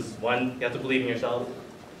 things is, 1, you have to believe in yourself.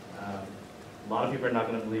 A lot of people are not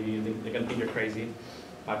going to believe you. They're going to think you're crazy.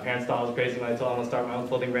 My parents thought I was crazy when I told them I'm going to start my own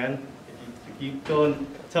clothing brand. If you go and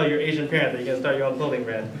tell your Asian parent that you're going to start your own clothing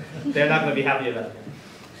brand, they're not going to be happy about it.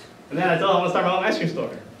 And then I told them I'm going to start my own ice cream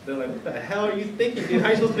store. They're like, what the hell are you thinking, dude? How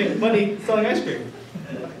are you supposed to make money selling ice cream?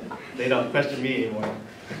 They don't question me anymore.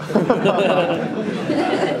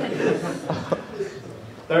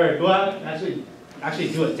 3rd, go out and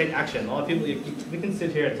actually do it. Take action. A lot of people, we can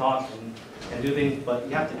sit here and talk and do things, but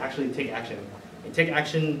you have to actually take action. If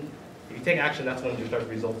you take action, that's when your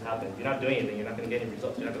results happen. If you're not doing anything, you're not going to get any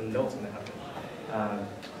results. You're not going to know what's going to happen.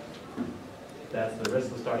 That's the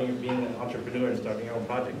risk of being an entrepreneur and starting your own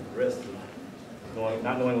project. The risk of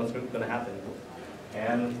not knowing what's going to happen.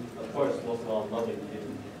 And of course, most of all, love what you do.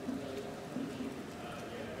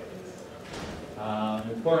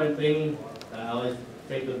 Important thing that I always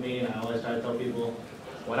take with me, and I always try to tell people,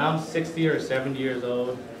 when I'm 60 or 70 years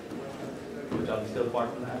old, which I'm still far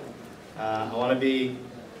from that, I want to be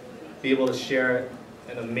able to share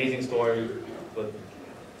an amazing story with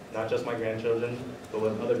not just my grandchildren, but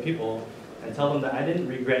with other people, and tell them that I didn't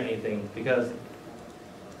regret anything, because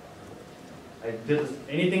I did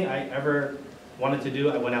anything I ever wanted to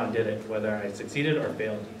do, I went out and did it. Whether I succeeded or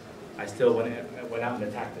failed, I still went out and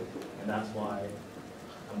attacked it. And that's why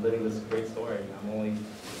I'm living this great story. I'm only a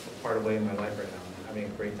part of way in my life right now. I'm having a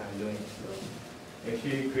great time doing it. So make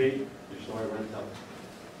sure you create your story when it's out.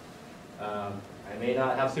 I may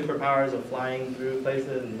not have superpowers of flying through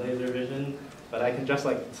places and laser vision, but I can just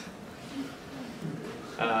like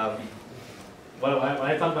when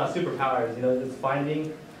I talk about superpowers, it's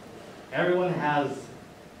finding. Everyone has,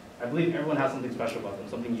 I believe everyone has something special about them,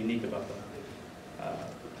 something unique about them.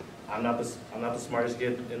 I'm not the smartest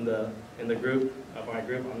kid in the group, of my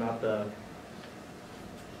group. I'm not the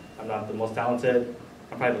most talented.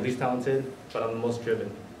 I'm probably the least talented, but I'm the most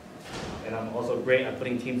driven. And I'm also great at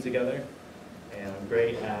putting teams together. And I'm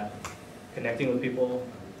great at connecting with people.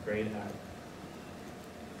 I'm great at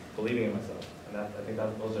believing in myself. And I think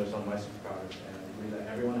those are some of my superpowers. And I believe that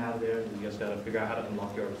everyone has theirs. You just gotta figure out how to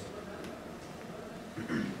unlock yours.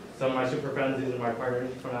 Some of my super friends, these are my partners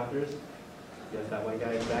from afters. Yes, that white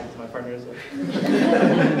guy is back to my partners.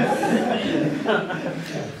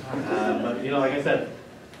 But like I said,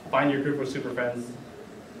 find your group of super friends.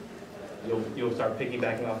 You'll start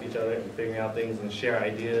piggybacking off each other and figuring out things and share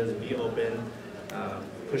ideas, be open,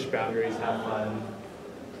 push boundaries, have fun,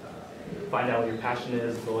 find out what your passion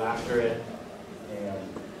is, go after it. And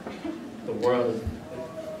the world is,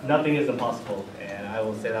 nothing is impossible. And I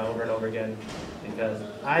will say that over and over again. Because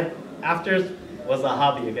afters was a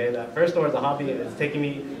hobby, okay? That first store was a hobby, and it's taking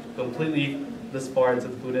me completely this far into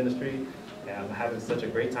the food industry. And I'm having such a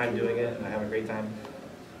great time doing it, and I have a great time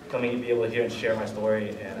coming to be able to hear and share my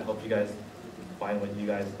story, and I hope you guys find what you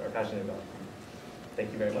guys are passionate about.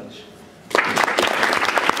 Thank you very much.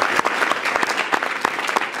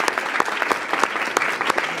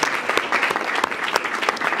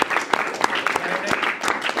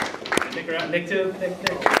 Stick around, Nick too. Nick.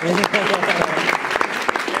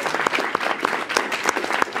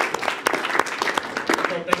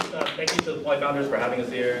 Thank you to the Poly founders for having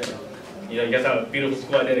us here. You guys have a beautiful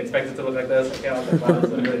school. I didn't expect it to look like this. I can't look like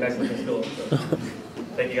it's a really nice looking school. So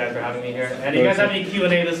thank you guys for having me here. And if you guys have any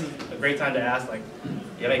Q&A, this is a great time to ask. Like,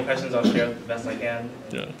 if you have any questions, I'll share the best I can.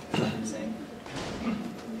 Yeah.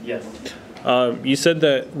 Yes. You said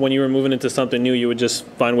that when you were moving into something new, you would just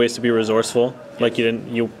find ways to be resourceful. Yes. Like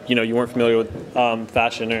you weren't familiar with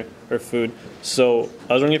fashion or food. So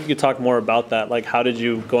I was wondering if you could talk more about that. Like, how did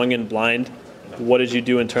you, going in blind, what did you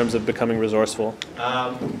do in terms of becoming resourceful?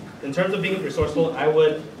 In terms of being resourceful,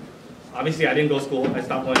 obviously I didn't go to school. I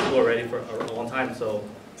stopped going to school already for a long time.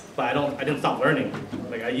 But I didn't stop learning.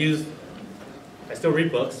 Like I still read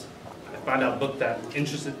books. I found out books that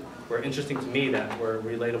were interesting to me, that were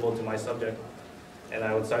relatable to my subject. And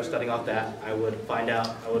I would start studying off that. I would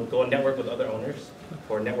go and network with other owners,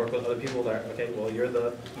 or network with other people that are, okay, well, you're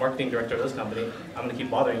the marketing director of this company. I'm gonna keep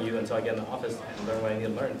bothering you until I get in the office and learn what I need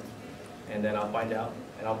to learn. And then I'll find out,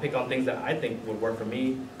 and I'll pick on things that I think would work for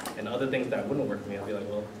me, and other things that wouldn't work for me. I'll be like,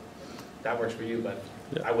 well, that works for you, but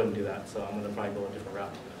yeah, I wouldn't do that, so I'm gonna probably go a different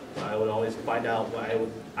route. So I would always find out what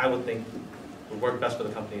I would think would work best for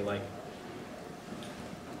the company. Like,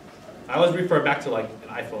 I always refer back to like an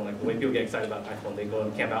iPhone, like the way people get excited about an iPhone, they go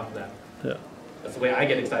and camp out for that. Yeah. That's the way I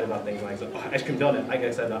get excited about things. Like, so, ice cream donut, I get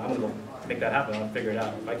excited about, I'm gonna go make that happen, I'll figure it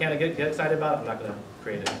out. If I can't get excited about it, I'm not gonna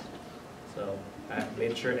create it. So I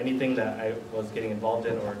made sure anything that I was getting involved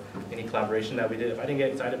in, or any collaboration that we did, if I didn't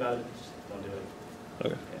get excited about it, just don't do it.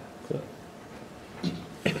 Okay. Yeah.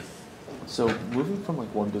 Cool. So moving from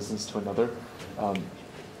like one business to another,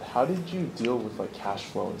 how did you deal with like cash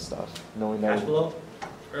flow and stuff? Knowing that Cash flow,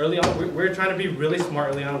 early on, we were trying to be really smart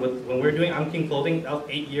early on. When we were doing I'm King Clothing, that was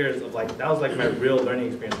 8 years of like, that was like my real learning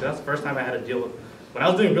experience. That's the first time I had to deal with, when I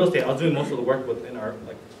was doing real estate, I was doing most of the work within our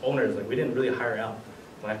like owners. Like, we didn't really hire out.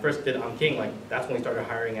 When I first did I'm King, like, that's when we started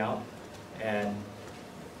hiring out, and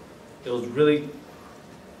it was really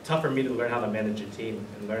tough for me to learn how to manage a team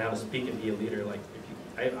and learn how to speak and be a leader. Like,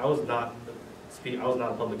 I was not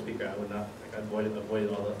a public speaker. I would not, like, I avoided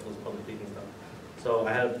all those public speaking stuff. So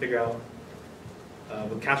I had to figure out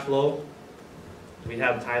with cash flow, we'd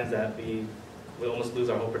have times that we almost lose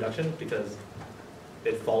our whole production because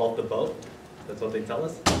they'd fall off the boat. That's what they tell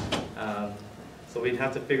us. So we'd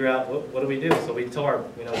have to figure out what do we do. So we tell our,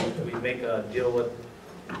 we make a deal with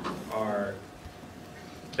our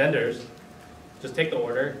vendors. Just take the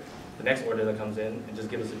order. the next order that comes in and just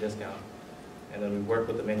give us a discount. And then we work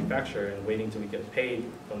with the manufacturer and waiting till we get paid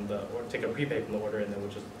from or take a prepay from the order, and then we'll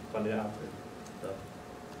just fund it after. So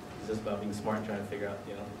it's just about being smart and trying to figure out,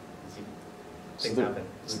 see things happen.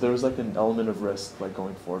 So there was like an element of risk, like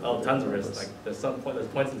going forward. Oh, tons of risk. Like there's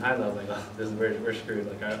points in time that I was like, oh, we're screwed.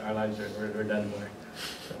 Like our lives we're done for.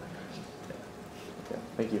 So, Okay,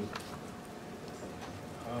 thank you.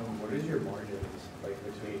 What is your margins like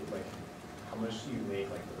between how much do you make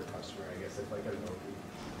for the customer? I guess if a milky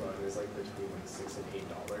run is between $6 and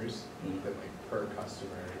 $8, then per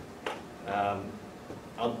customer.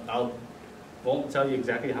 I'll won't tell you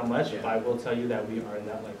exactly how much, Yeah. but I will tell you that we are in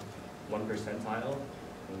that 1 percentile,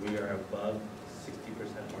 and we are above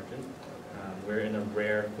 60% margin. We're in a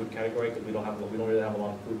rare food category because we don't really have a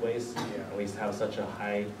lot of food waste, and we have such a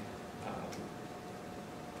high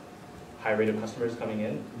rate of customers coming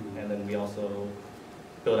in, and then we also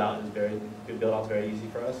build out very easy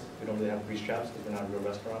for us. We don't really have grease traps because we're not a real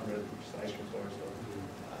restaurant, we're just an ice cream store. So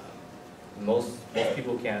most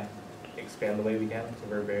people can't expand the way we can, so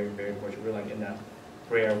we're very, very fortunate. We're in that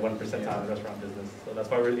rare 1 percentile restaurant business. So that's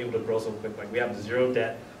why we're able to grow so quick. We have zero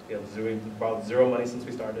debt, we have borrowed zero money since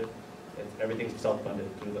we started. Everything's self-funded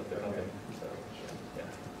through the company. So yeah.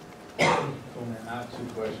 Cool, man. I have 2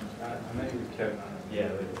 questions. I know you were Kevin. Yeah,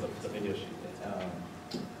 the video sheet.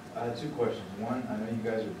 I had 2 questions. One, I know you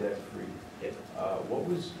guys are debt free. Yeah. What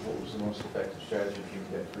was the most effective strategy of being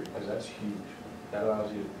debt free? Because that's huge. That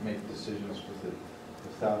allows you to make decisions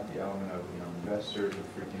without the element of investors are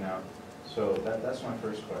freaking out. So that's my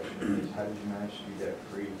first question: is how did you manage to be debt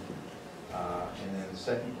free? And then the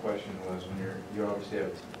second question was when you obviously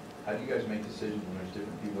have. How do you guys make decisions when there's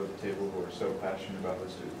different people at the table who are so passionate about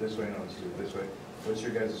let's do it this way, no, let's do it this way? What's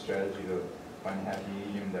your guys' strategy to find a happy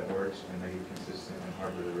medium that works and make it consistent and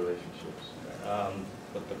harbor the relationships?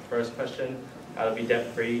 With the first question, how to be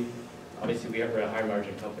debt free? Obviously, we're a high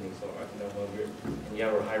margin company, so and you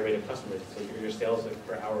have a high rate of customers. So your sales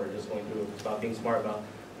per hour are just going through. It's about being smart about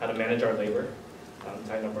how to manage our labor,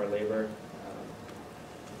 tighten up our labor.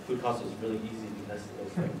 Food costs is really easy because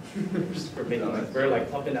we're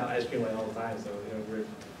pumping out ice cream all the time. So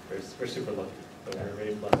we're super lucky. So we're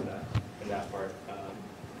very blessed in that part.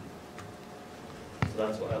 So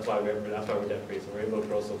that's why we're debt free. So we're able to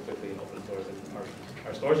grow so quickly and open stores. And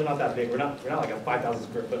our stores are not that big. We're not like a 5,000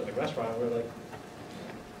 square foot restaurant. We're like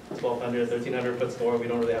 1,200, 1,300 foot store. We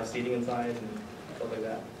don't really have seating inside and stuff like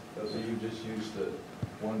that. So you just use the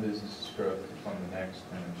one business growth to fund the next,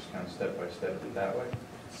 and just kind of step by step that way.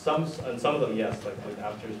 Some of them, yes, like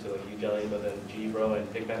afters to U-Jelly, but then G-Bro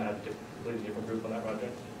and Big Ben had a completely different group on that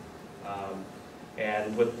project.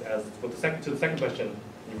 And to the second question,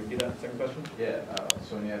 can you repeat that second question? Yeah.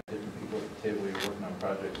 So when you have different people at the table you're working on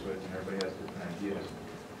projects with, and everybody has different ideas,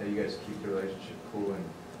 how do you guys keep the relationship cool, and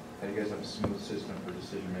how do you guys have a smooth system for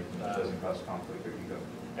decision making that doesn't cause conflict or ego?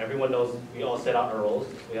 Everyone knows we all set out our roles.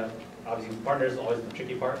 We have obviously partners is always the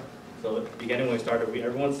tricky part. So at the beginning when we started,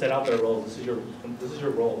 everyone set out their roles. This is your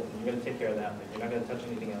role. You're going to take care of that. You're not going to touch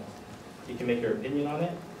anything else. You can make your opinion on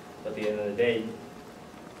it, but at the end of the day,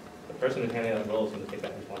 the person who's handling that role is going to take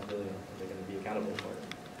that responsibility. They're going to be accountable for it.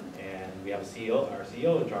 And we have our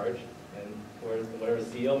CEO in charge, and whatever the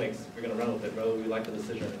CEO makes, we're going to run with it, whether we like the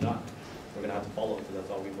decision or not. We're going to have to follow it because that's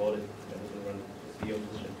all we voted. We're going to run the CEO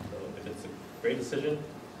position. So if it's a great decision,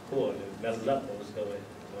 cool. If it messes up, we'll just go away.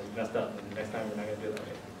 So we messed up, and next time we're not going to do it that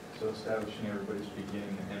way. So establishing everybody's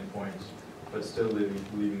beginning and end points, but still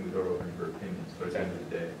leaving the door open for opinions. But at the end of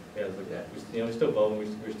the day, yeah, it's like, we still vote,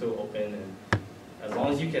 we're still open, and as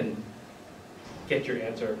long as you can get your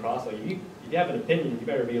answer across, like if you have an opinion, you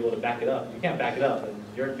better be able to back it up. You can't back it up, and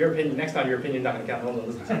your opinion next time your opinion's not going to count. No one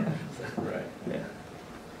will listen to. So, right? Yeah.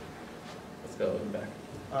 Let's go back.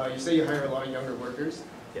 You say you hire a lot of younger workers.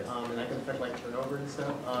 Yes. And that can affect turnover and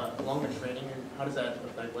stuff. Along with training, how does that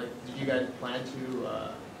affect? Did you guys plan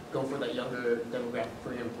to go for that younger demographic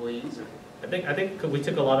for your employees? Or? I think we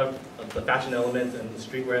took a lot of the fashion element and the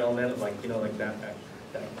streetwear element of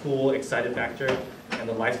that cool, excited factor, and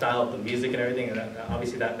the lifestyle of the music and everything, and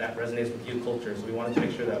obviously that resonates with youth culture. So we wanted to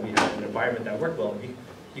make sure that we have an environment that worked well.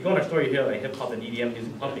 You go in our store, you hear hip hop and EDM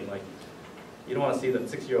music pumping. You don't want to see that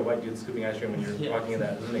 6-year-old white dude scooping ice cream when you're walking in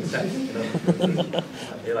that. It doesn't make sense,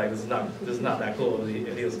 You're like, this is not that cool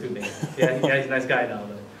if he was scooping. Yeah, he's a nice guy now,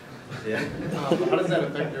 but yeah. How does that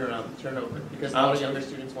affect your turnover? Because a lot of younger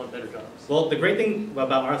students want better jobs. Well, the great thing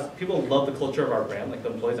about ours, people love the culture of our brand. The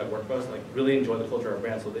employees that work for us, really enjoy the culture of our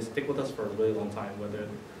brand, so they stick with us for a really long time. Whether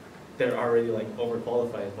they're already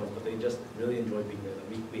overqualified as much, but they just really enjoy being there.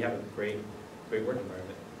 We have a great work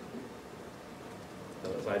environment. So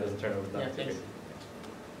that's why it doesn't turn over. Yeah, thanks.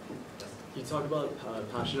 You talk about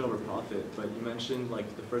passion over profit, but you mentioned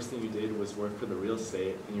like the first thing you did was work for the real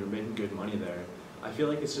estate, and you were making good money there. I feel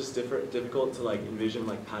like it's just difficult to like envision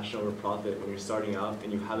like passion over profit when you're starting out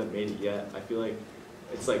and you haven't made it yet. I feel like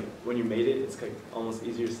it's like when you made it, it's like almost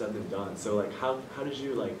easier said than done. So like how do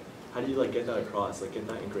you get that across, like get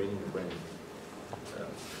that ingrained in your brain?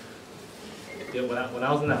 Yeah, when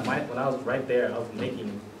I was in that when I was right there, I was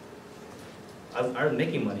making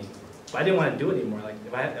money. But I didn't want to do it anymore. Like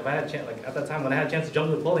if I had a chance, like at that time when I had a chance to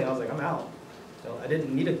jump into clothing, I was like, I'm out. So I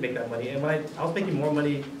didn't need to make that money. And when I was making more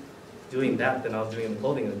money doing that than I was doing in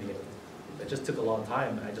clothing in the beginning. It just took a long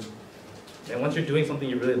time. And once you're doing something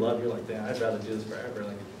you really love, you're like, damn, I'd rather do this forever.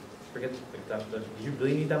 Like, forget like that. Do you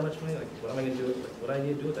really need that much money? Like, what am I gonna do? Like, what do I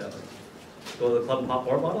need to do with that? Like, go to the club and pop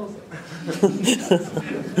more bottles?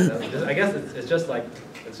 Like, I guess it's just like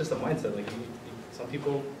it's just a mindset. Like, some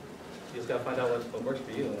people, you just gotta find out what works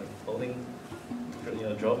for you. Like, clothing,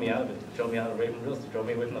 drove me out of it. Drove me out away from real estate. Drove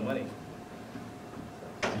me away from the money.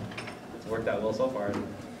 So, it's worked out well so far. And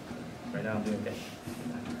right now I'm doing okay.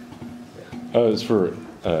 It's for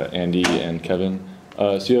Andy and Kevin.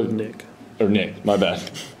 So you have Nick, my bad.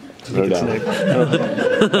 Wrote down.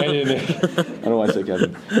 Andy and Nick. I don't know why I said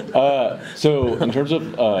Kevin. So in terms of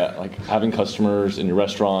like having customers in your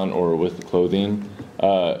restaurant or with the clothing,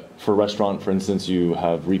 for restaurant, for instance, you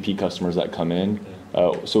have repeat customers that come in.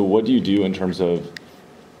 So what do you do in terms of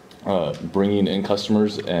bringing in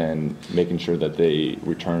customers and making sure that they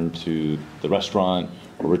return to the restaurant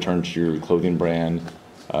or return to your clothing brand?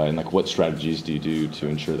 And like, what strategies do you do to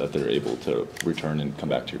ensure that they're able to return and come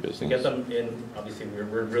back to your business? To get them in, obviously we're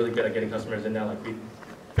really good at getting customers in now. Like, we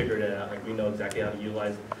figured it out. Like, we know exactly how to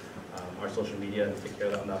utilize our social media and take care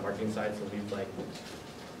of that on that marketing side. So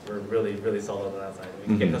we're really solid on that side. We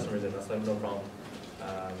can get customers in. That's no problem.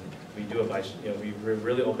 We do we're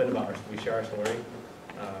really open about we share our story.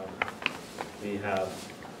 We have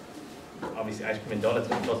obviously ice cream and donuts.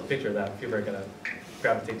 When you post a picture of that, people are gonna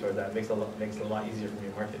gravitate towards that. It makes it a lot easier for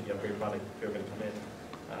your market. You have great product, people are going to come in.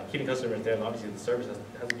 Keeping customers there, and obviously the service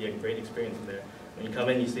has to be a great experience in there. When you come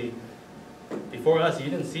in, you see, before us, you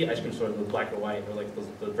didn't see ice cream stores with black or white, or like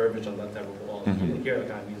the verbiage on that type of wall. You didn't hear that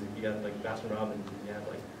kind of music. You got like Baskin Robbins, you have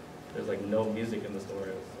like, there's like no music in the store.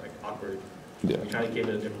 It was like awkward. Yeah. We try to give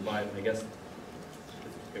it a different vibe, and I guess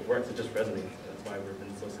it works, it just resonates. That's why we've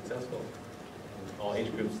been so successful. And all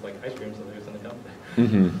age groups like ice cream, so there's something out there.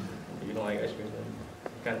 If you don't like ice cream, then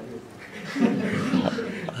kind of.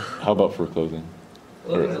 How about for clothing?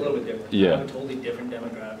 Clothing's a little bit different. Yeah. I have a totally different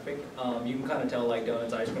demographic. You can kind of tell like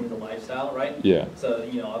donuts, ice cream is a lifestyle, right? Yeah. So,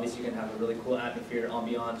 obviously you can have a really cool atmosphere,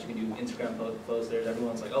 ambiance. You can do Instagram posts. There's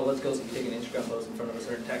everyone's like, oh, let's go. So you take an Instagram post in front of a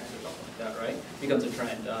certain text or something like that, right? Becomes a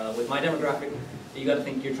trend. With my demographic, you got to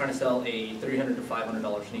think you're trying to sell a $300 to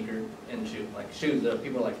 $500 sneaker and shoe. Like shoes,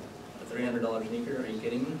 people are like, a $300 sneaker? Are you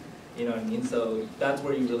kidding me? You know what I mean? So that's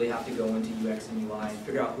where you really have to go into UX and UI and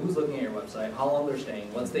figure out who's looking at your website, how long they're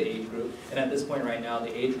staying, what's the age group. And at this point right now,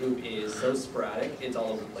 the age group is so sporadic, it's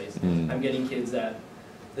all over the place. I'm getting kids that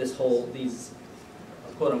these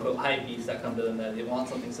quote unquote hype beasts that come to them that they want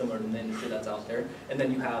something similar to the industry that's out there. And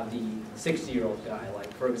then you have the 60-year-old guy,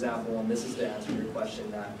 like for example, and this is to answer your question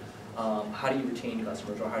that how do you retain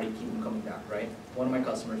customers or how do you keep them coming back, right? One of my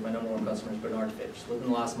customers, my #1 customer is Bernard Fitch. Within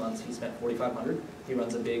the last month, he spent $4,500. He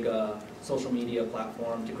runs a big social media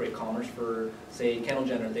platform to create commerce for, say, Kendall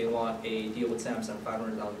Jenner. They want a deal with Samsung,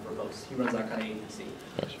 $500,000 per post. He runs that kind of agency.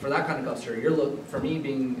 Gotcha. For that kind of customer, for me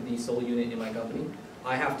being the sole unit in my company,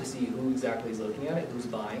 I have to see who exactly is looking at it, who's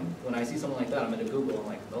buying. When I see someone like that, I'm going to Google. I'm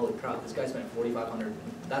like, holy crap, this guy spent $4,500.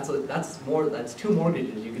 That's 2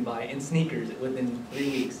 mortgages you can buy in sneakers within 3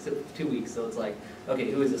 weeks, 2 weeks. So it's like, okay,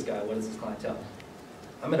 who is this guy? What is his clientele?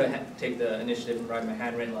 I'm going to take the initiative and write my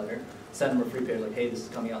handwritten letter, send them a free pair, like, hey, this is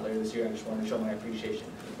coming out later this year. I just want to show my appreciation.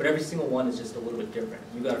 But every single one is just a little bit different.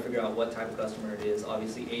 You got to figure out what type of customer it is.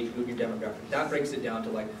 Obviously, age group, your demographic. That breaks it down to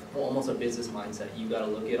like almost a business mindset. You got to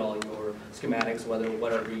look at all your schematics,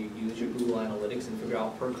 whatever you use, your Google Analytics, and figure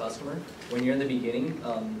out per customer. When you're in the beginning,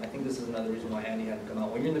 I think this is another reason why Andy had to come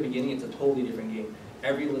out. When you're in the beginning, it's a totally different game.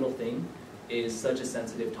 Every little thing is such a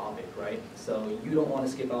sensitive topic, right? So you don't want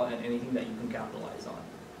to skip out on anything that you can capitalize on.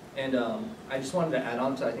 And I just wanted to add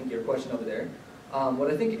on to, I think, your question over there.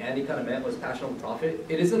 What I think Andy kind of meant was passion over profit.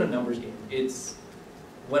 It isn't a numbers game. It's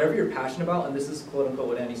whatever you're passionate about, and this is quote-unquote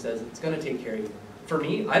what Andy says, it's going to take care of you. For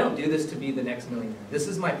me, I don't do this to be the next millionaire. This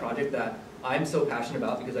is my project that I'm so passionate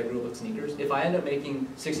about because I grew up with sneakers. If I end up making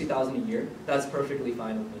 $60,000 a year, that's perfectly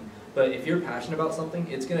fine with me. But if you're passionate about something,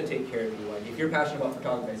 it's going to take care of you. Like if you're passionate about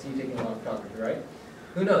photography, I see you taking a lot of photography, right?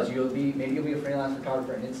 Who knows, maybe you'll be a freelance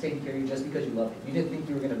photographer and it's taking care of you just because you love it. You didn't think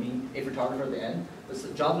you were going to be a photographer at the end,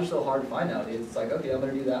 jobs are so hard to find nowadays. It's like, okay, I'm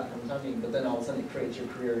going to do that from time being, but then all of a sudden it creates your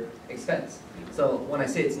career expense. So when I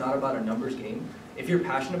say it's not about a numbers game, if you're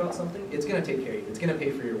passionate about something, it's going to take care of you. It's going to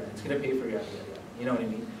pay for your rent. It's going to pay for your you know what I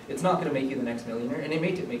mean? It's not going to make you the next millionaire, and it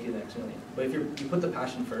may make you the next millionaire. But if you put the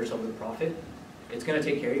passion first over the profit, it's going to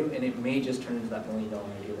take care of you, and it may just turn into that $1 million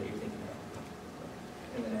idea that you're thinking about.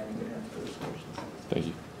 And then Andy can answer those questions. Thank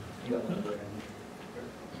you. You got one there, Andy.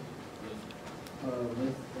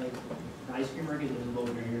 With like the ice cream market is low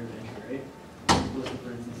barrier to entry, right? Those are,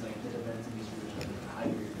 for instance, like the events and research like high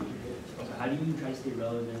barrier to entry. So how do you try to stay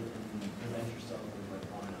relevant and prevent yourself from like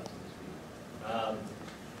falling out, so to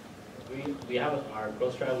speak? We have our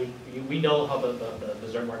growth strategy. We know how the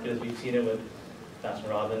dessert market is. We've seen it with Baskin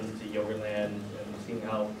Robbins to Yogurtland, and we've seen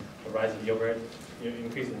how the rise of yogurt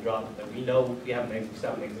increase and drop. And we know we have an exit.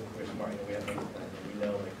 We're smart. We have an exit plan. And we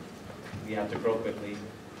know like we have to grow quickly,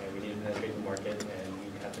 and we need to penetrate the market, and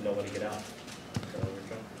we have to know when to get out. So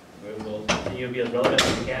we'll continue to be as relevant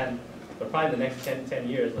as we can. But probably the next 10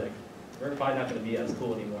 years, like we're probably not going to be as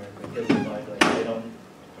cool anymore. The kids are probably like they don't.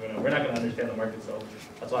 We're not going to understand the market, so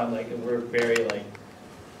that's why I'm like, we're very like,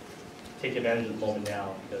 take advantage of the moment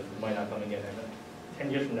now, because it might not come again. And 10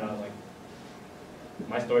 years from now, like,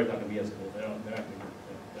 my story's not going to be as cool. They're not going to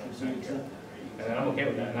be, and I'm okay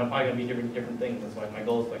with that. And I'm probably going to be different things. That's why my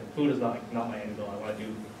goal is like, food is not my end goal. I want to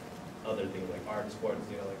do other things like art, sports,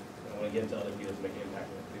 like, I want to get into other fields to make an impact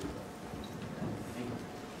on it too. Thank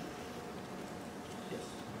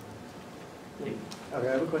you. Okay,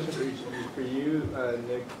 I have a question for each of you. For you,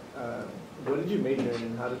 Nick, what did you major in,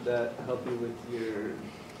 and how did that help you with your,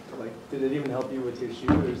 like, did it even help you with your shoe,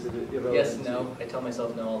 or is it irrelevant? Yes, no. I tell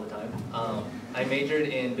myself no all the time. I majored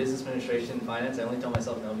in business administration and finance. I only tell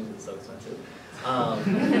myself no because it's so expensive.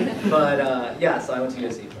 Yeah, so I went to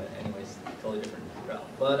USC, but anyways, totally different route.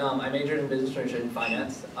 But I majored in business administration and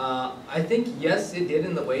finance. I think, yes, it did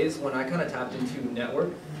in the ways when I kind of tapped into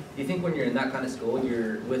network. You think when you're in that kind of school,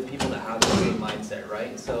 you're with people that have the same mindset,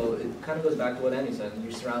 right? So it kind of goes back to what Andy said.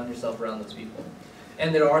 You surround yourself around those people.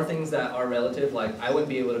 And there are things that are relative, like I wouldn't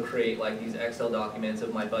be able to create like these Excel documents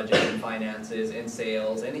of my budget and finances and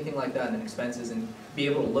sales, anything like that, and then expenses, and be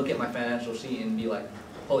able to look at my financial sheet and be like,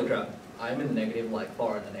 holy crap, I'm in the negative, like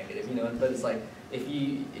far in the negative, you know? But it's like,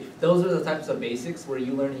 if those are the types of basics where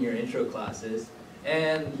you learn in your intro classes,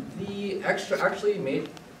 and the extra actually made,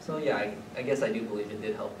 so yeah, I guess I do believe it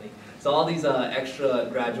did help me. So all these extra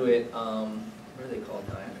graduate, what are they called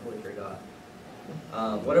now? I totally forgot.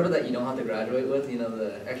 Whatever that you don't have to graduate with, you know,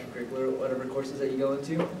 the extracurricular, whatever courses that you go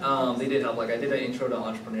into, they did help. Like I did an intro to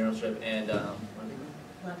entrepreneurship and,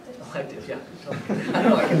 elective, yeah. I don't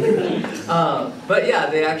know, I can think but yeah,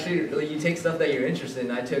 they actually, you take stuff that you're interested in.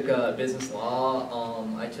 I took business law,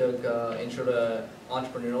 I took intro to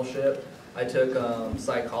entrepreneurship, I took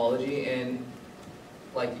psychology, and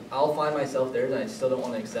like, I'll find myself there, and I still don't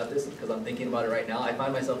want to accept this because I'm thinking about it right now. I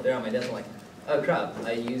find myself there on my desk, I'm like, oh crap,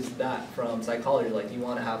 I used that from psychology. Like, you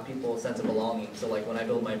want to have people a sense of belonging. So like, when I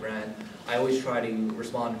build my brand, I always try to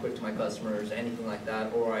respond quick to my customers, anything like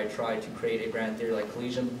that, or I try to create a brand theory. Like,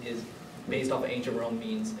 Collegium is based off of ancient Rome,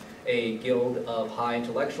 means a guild of high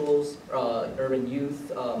intellectuals, urban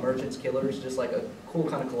youth, merchants, killers, just like a cool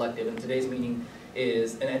kind of collective. And today's meaning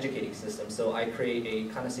is an educating system. So I create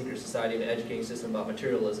a kind of secret society of an educating system about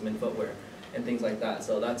materialism and footwear and things like that.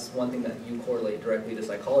 So that's one thing that you correlate directly to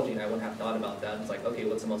psychology, and I wouldn't have thought about that. It's like, okay,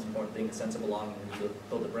 what's the most important thing? A sense of belonging when you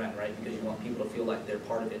build a brand, right? Because you want people to feel like they're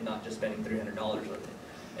part of it, not just spending $300 with it.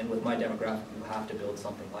 And with my demographic, you have to build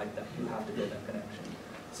something like that. You have to build that connection.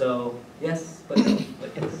 So yes, but no,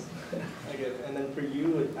 but yes. I get it. And then for you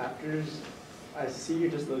with Afters, I see you're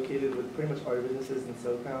just located with pretty much art businesses in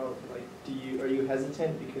SoCal. Like, are you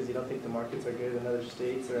hesitant because you don't think the markets are good in other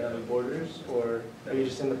states or other borders, or are you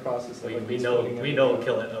just in the process of we know we'll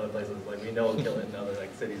kill it in other places. Like we know we'll kill it in other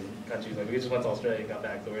like cities and countries. Like we just went to Australia and got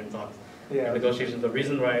back, so we're in talks, negotiations. The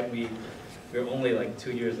reason why we're only like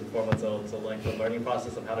 2 years and 4 months old, so like the learning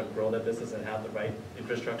process of how to grow that business and have the right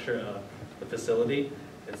infrastructure, the facility,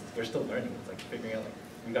 we're still learning. It's like figuring out like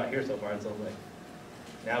we got here so far, and so like.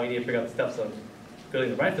 Now we need to figure out the steps of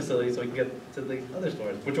building the right facility so we can get to the other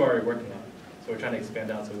stores, which we're already working on. So we're trying to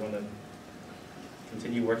expand out, so we want to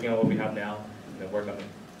continue working on what we have now and then work on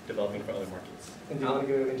developing for other markets. And do you want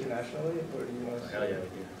to go internationally, or do you want to? Hell yeah, we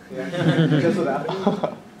do. Yeah, just with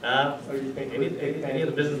Apple? Or you think any of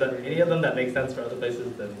the business any of them that make sense for other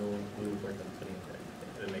places, then we'll work on putting it there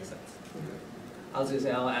if it makes sense. I was going to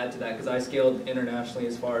say, I'll add to that, because I scaled internationally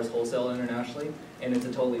as far as wholesale internationally, and it's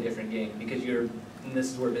a totally different game, because and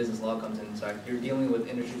this is where business law comes in. So you're dealing with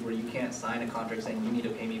industries where you can't sign a contract saying you need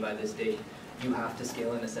to pay me by this date. You have to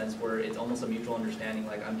scale in a sense where it's almost a mutual understanding,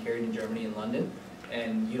 like I'm carried in Germany and London,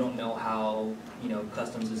 and you don't know how, you know,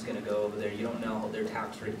 customs is going to go over there. You don't know their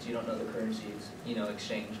tax rates. You don't know the currencies, you know,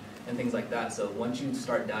 exchange and things like that. So once you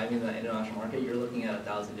start diving into that international market, you're looking at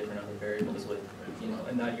 1,000 different other variables with, you know,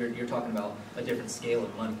 and that you're talking about a different scale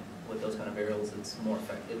of money with those kind of variables. It's more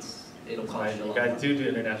effective. It'll cost you a lot. You guys do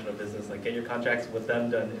international business. Like, get your contracts with them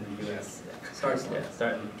done in the U.S. Yeah. Start slow. Yeah,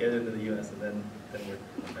 start and get it into the U.S. and then we're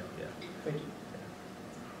okay. Yeah. Thank you.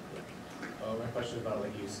 My question is about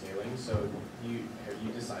like you scaling. So have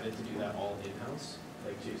you decided to do that all in-house?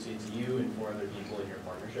 Like so it's you and 4 other people in your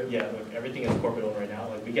partnership? Yeah, look, everything is corporate owned right now.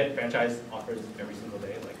 Like, we get franchise offers every single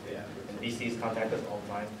day. Like, Yeah. and VCs contact us all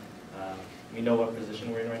the time. We know what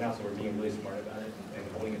position we're in right now, so we're being really smart about it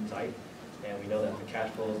and holding it tight. And we know that the cash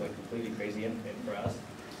flow is like completely crazy in for us,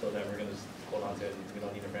 so that we're gonna just hold on to it. And we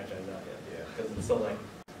don't need to franchise out yet. Yeah. Because it's so like,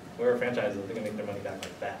 we're a franchise, they're gonna make their money back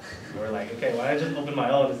like that. And we're like, okay, why don't I just open my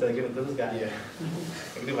own instead of giving it to this guy? Yeah.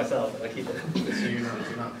 I can do it myself. I keep it. So you're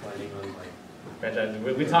not planning on like Franchise.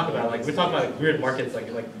 We talk about like weird markets like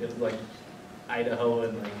it's like Idaho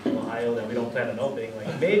and like Ohio that we don't plan on opening.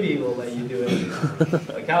 Like, maybe we'll let you do it.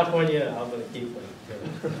 Like California, I'm gonna keep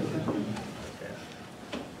like.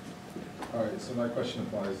 All right, so my question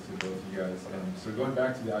applies to both of you guys. So going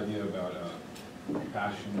back to the idea about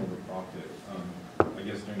passion over profit, I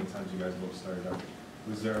guess during the times you guys both started out,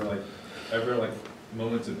 was there like ever like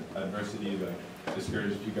moments of adversity that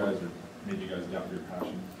discouraged you guys or made you guys doubt your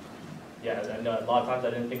passion? Yeah, I know a lot of times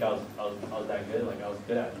I didn't think I was that good. Like, I was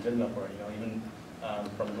good enough for it. You know, even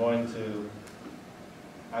from going to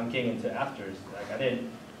I'm King into Afters, like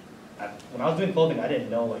when I was doing clothing, I didn't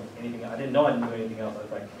know like anything. I didn't know I didn't do anything else. I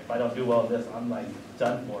was like, if I don't do well in this, I'm like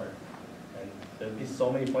done for. And there'd be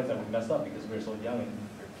so many points that we messed up because we were so young and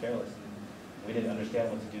we were careless and we didn't understand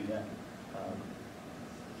what to do yet.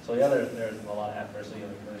 So yeah, there's a lot of adversity.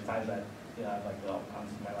 Like, there's times that I'm like, well,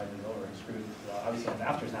 my life is over, I'm screwed. Obviously, when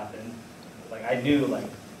Afters happened, like I knew like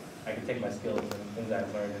I could take my skills and things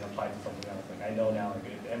I've learned and apply to something else. Like, I know now, like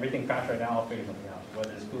if everything crashed right now, I'll figure something out.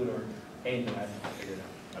 Whether it's food or anything, I'll figure it out.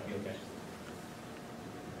 I'll be okay.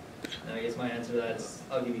 And I guess my answer to that is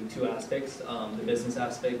I'll give you 2 aspects, the business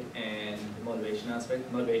aspect and the motivation aspect.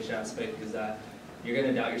 The motivation aspect is that you're going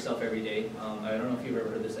to doubt yourself every day. I don't know if you've ever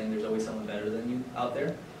heard this saying, there's always someone better than you out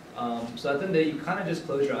there. So at the end of the day, you kind of just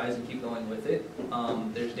close your eyes and keep going with it.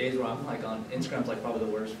 There's days where I'm like on Instagram's like probably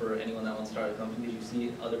the worst for anyone that wants to start a company because you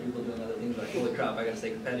see other people doing other things like, holy crap, I got to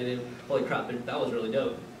stay competitive. Holy crap, that was really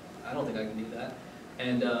dope. I don't think I can do that.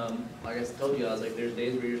 And like I told you, I was like, there's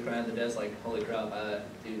days where you're just crying at the desk like, holy crap,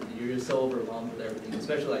 dude, you're just so overwhelmed with everything.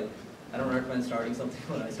 Especially like, I don't recommend starting something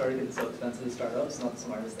when I started. It's so expensive to start up. It's not the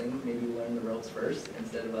smartest thing. Maybe learn the ropes first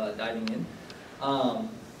instead of diving in.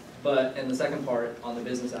 But in the second part, on the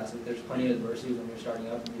business aspect, there's plenty of adversity when you're starting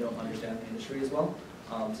up and you don't understand the industry as well.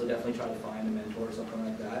 So definitely try to find a mentor or something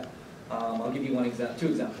like that. I'll give you 2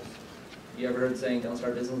 examples. You ever heard the saying, don't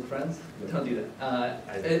start business with friends? Don't do that.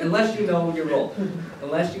 Unless you know your role.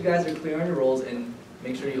 Unless you guys are clear on your roles, and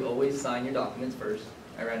make sure you always sign your documents first.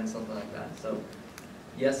 I read something like that. So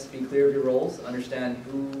yes, be clear of your roles, understand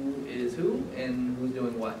who is who and who's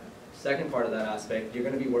doing what. Second part of that aspect, you're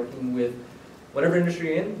going to be working with whatever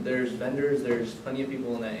industry you're in, there's vendors, there's plenty of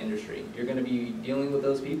people in that industry. You're going to be dealing with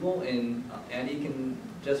those people, and Andy can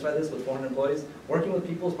justify this with 400 employees. Working with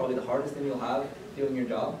people is probably the hardest thing you'll have doing your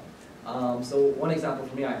job. So one example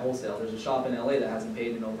for me, I wholesale. There's a shop in LA that hasn't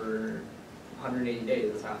paid in over 180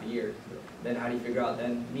 days, that's half a year. Then how do you figure out,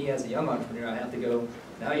 then me as a young entrepreneur, I have to go,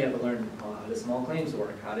 now you have to learn how do small claims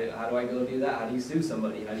work, how do I go do that, how do you sue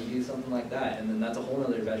somebody, how do you do something like that, and then that's a whole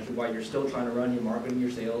other adventure while you're still trying to run your marketing, your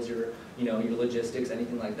sales, your logistics,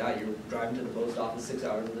 anything like that. You're driving to the post office 6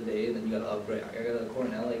 hours of the day, and then you got to upgrade, I got a court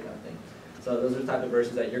in LA kind of thing. So those are the type of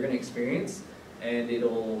adversities that you're going to experience, and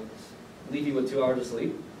it'll leave you with 2 hours of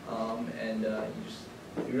sleep, and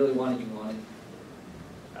if you really want it, you want it.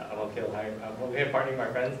 I'm okay with hiring. I'm okay with partnering with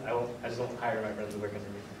my friends. I just won't hire my friends to work under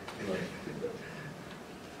me.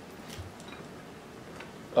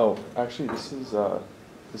 Oh, actually, this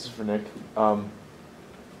is for Nick.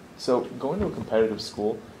 So going to a competitive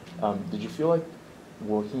school, did you feel like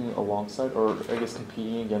working alongside, or I guess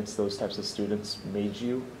competing against those types of students made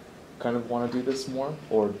you kind of want to do this more,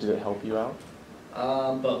 or did it help you out?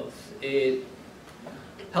 Both. It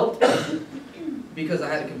helped because I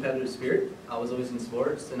had a competitive spirit. I was always in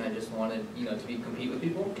sports, and I just wanted, to compete with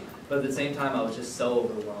people. But at the same time, I was just so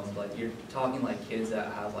overwhelmed. Like, you're talking like kids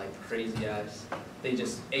that have like crazy ass. They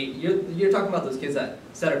just ate. You're talking about those kids that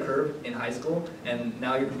set a curve in high school, and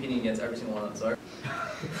now you're competing against every single one of them.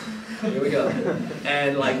 So here we go.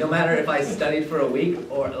 And like, no matter if I studied for a week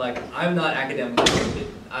or like, I'm not academically gifted.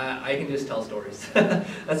 I can just tell stories.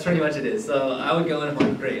 That's pretty much it is. So I would go in and I'm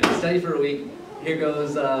like, great. I studied for a week. Here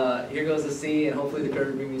goes a C, and hopefully the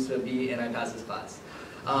curve brings me to a B, and I pass this class.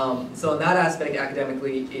 So in that aspect,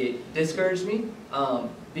 academically, it discouraged me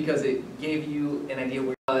because it gave you an idea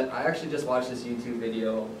where. I actually just watched this YouTube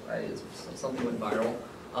video. Something went viral,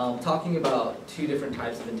 talking about two different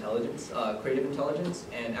types of intelligence: creative intelligence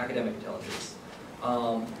and academic intelligence.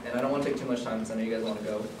 And I don't want to take too much time because I know you guys want to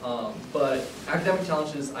go. But academic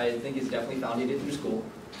intelligence, I think, is definitely founded through school.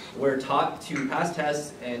 We're taught to pass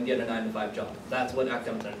tests and get a 9-to-5 job. That's what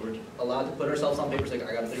academic intelligence. We're allowed to put ourselves on paper, like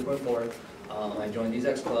I got a 3.4. I joined these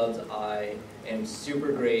X clubs. I am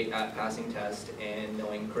super great at passing tests and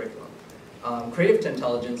knowing curriculum. Creative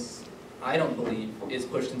intelligence, I don't believe, is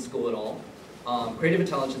pushed in school at all. Creative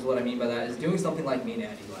intelligence, what I mean by that, is doing something like me and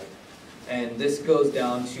Andy like. And this goes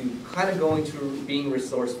down to kind of going to being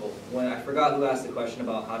resourceful. When I forgot who asked the question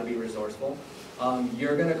about how to be resourceful,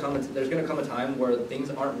 there's going to come a time where things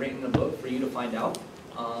aren't written in a book for you to find out.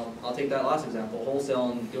 I'll take that last example,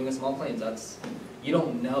 wholesale and doing a small claims. You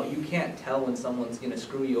don't know, you can't tell when someone's going to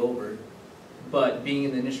screw you over. But being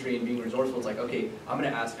in the industry and being resourceful, it's like, okay, I'm going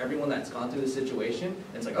to ask everyone that's gone through this situation,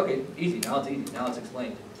 and it's like, okay, easy, now it's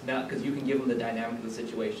explained. Now, because you can give them the dynamic of the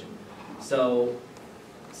situation. So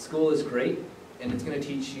school is great, and it's going to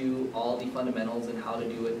teach you all the fundamentals and how to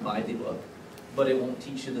do it by the book, but it won't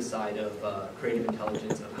teach you the side of creative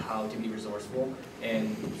intelligence of how to be resourceful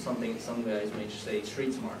and some guys may say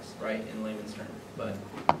street smarts, right, in layman's terms. But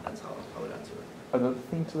that's how I would answer it. Another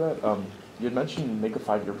thing to that, you had mentioned make a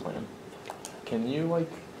 5-year plan. Can you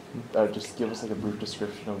just give us a brief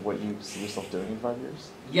description of what you see yourself doing in 5 years?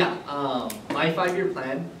 Yeah, my 5-year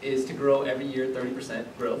plan is to grow every year 30%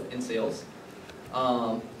 growth in sales,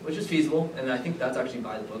 which is feasible, and I think that's actually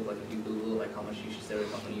by the book. Like if you Google how much you should stay with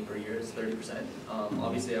a company per year, it's 30%.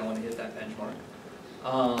 Obviously, I want to hit that benchmark.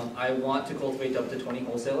 I want to cultivate up to 20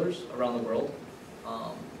 wholesalers around the world.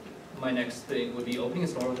 My next thing would be opening a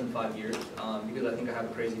store within 5 years, because I think I have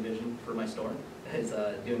a crazy vision for my store. It's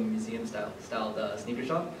doing a museum-styled sneaker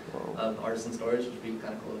shop of artisan storage, which would be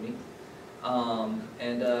kind of cool to me.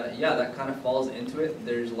 Yeah, that kind of falls into it.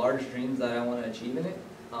 There's large dreams that I want to achieve in it.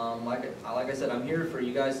 Like I said, I'm here for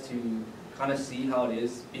you guys to kind of see how it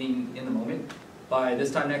is being in the moment. By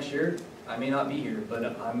this time next year, I may not be here, but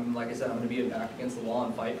like I said, I'm going to be back against the wall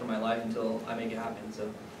and fight for my life until I make it happen.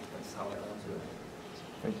 So that's how I want to do it.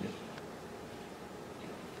 Thank you.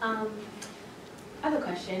 I have a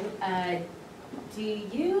question. Do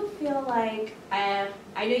you feel like, I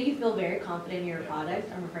know you feel very confident in your product,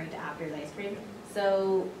 I'm referring to After's Ice Cream,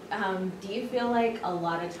 so do you feel like a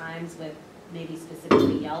lot of times with maybe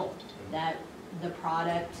specifically Yelp, that the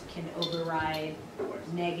product can override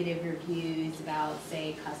negative reviews about,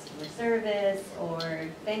 say, customer service or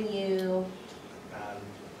venue?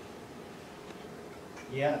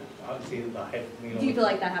 Yeah, obviously the hype. Do you feel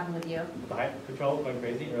like that happened with you? The hype control going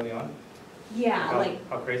crazy early on. Yeah,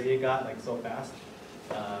 how crazy it got so fast.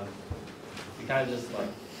 You kind of just let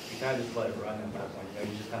it run at that point.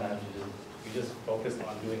 You just kind of have to just focused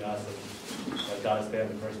on doing us and what got us there in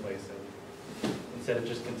the first place. And instead of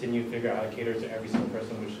just continue to figure out how to cater to every single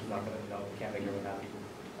person, which is not going to, we can't make everyone happy.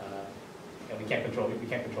 And we can't control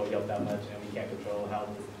Yelp that much, and we can't control how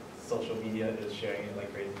the social media is sharing it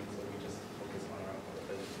like crazy. So we just focus on our own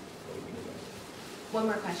what we can do. One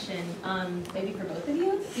more question, maybe for both of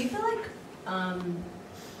you. Do you feel like,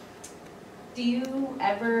 do you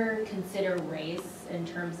ever consider race in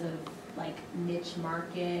terms of niche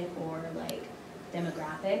market or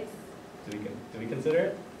demographics? Do we consider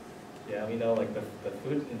it? Yeah, we know the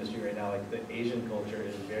food industry right now, the Asian culture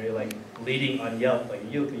is very leading on Yelp.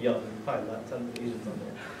 You look at Yelp, there's probably tons of Asians on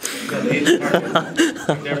there. The Asian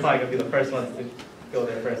market, they're probably gonna be the first ones to go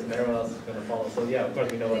there first, and everyone else is gonna follow. So yeah, of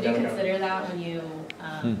course we know what. Did you consider that when you?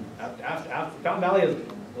 After Fountain Valley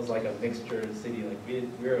was like a mixture city. We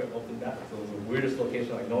were open that, so it was the weirdest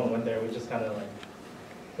location. No one went there. We just kind of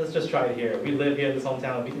let's just try it here. We live here in this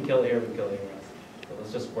hometown. If we can kill it here, we can kill it anywhere else. So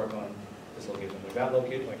let's just work on this location. That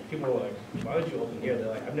location, people were why would you open here? They're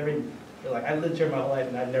like, I lived here my whole life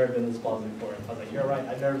and I've never been in this plaza before. I was like, you're right,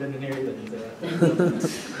 I've never been in here either.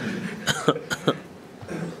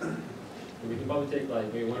 We can probably take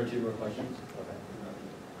maybe 1 or 2 more questions.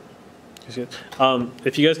 Okay.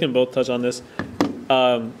 If you guys can both touch on this,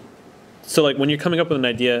 so like when you're coming up with an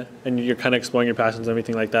idea and you're kind of exploring your passions and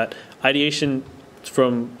everything like that, ideation,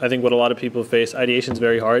 from I think what a lot of people face, ideation is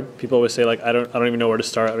very hard. People always say like I don't even know where to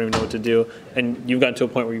start. I don't even know what to do. And you've gotten to a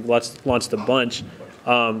point where you've launched a bunch.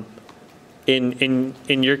 In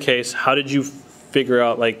your case, how did you figure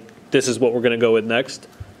out like this is what we're gonna go with next?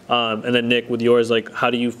 And then Nick, with yours, like how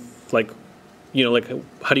do you how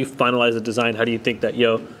do you finalize the design? How do you think that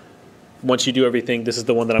once you do everything, this is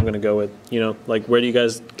the one that I'm gonna go with? Like where do you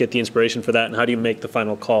guys get the inspiration for that, and how do you make the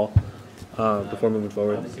final call before moving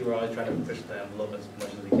forward? Obviously, we're always trying to push the envelope as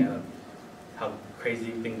much as we can of how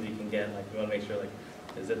crazy things we can get. Like we want to make sure like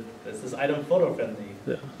is this item photo friendly?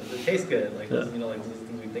 Yeah. Does it taste good? Like those, like those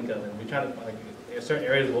things we think of, and we try to like certain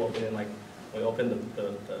areas we'll open in, like we opened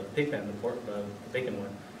the pig pen, the bacon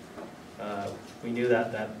one. We knew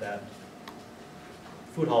that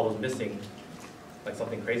food hall was missing like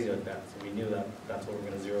something crazy like that, so we knew that that's what we're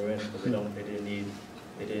going to zero in, because they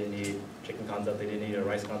didn't need chicken concept, they didn't need a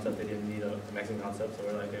rice concept, they didn't need a Mexican concept, so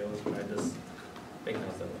we're like, hey, let's try this bacon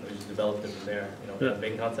concept, and we just developed it from there. We had a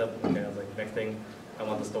bacon concept. Okay, I was like, next thing, I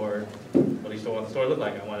want the store. What do you want the store to look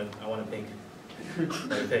like? I want it pink,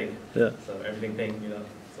 like a pig. Yeah. So everything pink,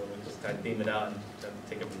 So we just kind of theme it out and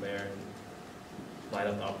take it from there and line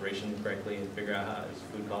up the operation correctly and figure out how there's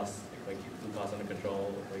food costs, like keep food costs under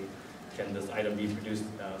control. Like, can this item be produced?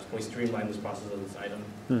 Can we streamline this process of this item?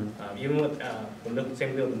 Even with the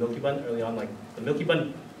same thing with the Milky Bun early on. Like the Milky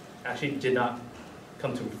Bun actually did not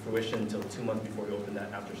come to fruition until 2 months before we opened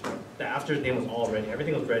that after store. The after name was all ready.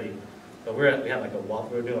 Everything was ready. But we had like a waffle.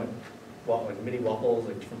 We were doing like mini waffles,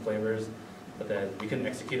 like different flavors. But then we couldn't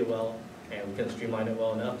execute it well, and we couldn't streamline it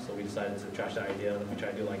well enough. So we decided to trash the idea. And we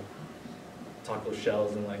tried to do like taco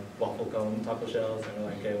shells and like waffle cone taco shells. And we're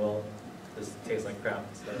like, okay, well, this tastes like crap.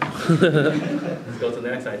 So let's go to the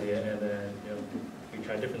next idea. And then we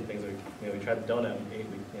tried different things. We tried the donut.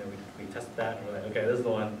 We tested that. And we're like, okay, this is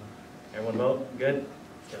the one. Everyone vote? Good?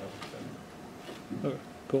 So, okay,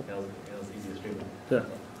 cool. It was easy to streamline. Yeah.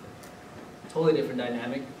 Totally different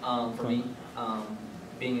dynamic for me.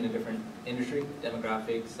 Being in a different industry,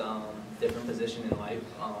 demographics, different position in life.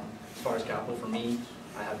 As far as capital, for me,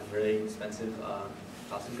 I have a really expensive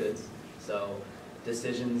cost of goods. So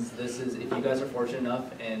decisions, if you guys are fortunate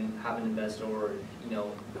enough and have an investor, or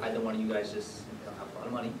either one of you guys just have a lot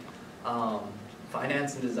of money,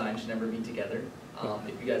 finance and design should never be together.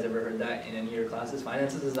 If you guys ever heard that in any of your classes,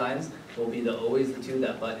 finance and designs will be always the two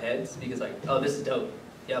that butt heads, because like, oh, this is dope.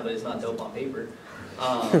 Yeah, but it's not dope on paper.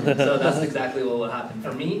 So that's exactly what will happen.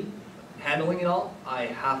 For me, handling it all, I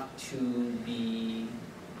have to be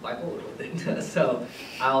bipolar with it. So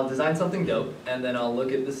I'll design something dope, and then I'll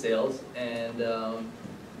look at the sales, and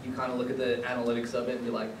you kind of look at the analytics of it and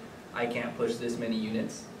be like, I can't push this many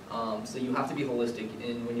units. So you have to be holistic.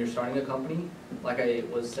 And when you're starting a company, like I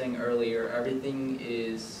was saying earlier, everything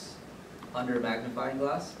is under a magnifying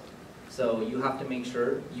glass. So you have to make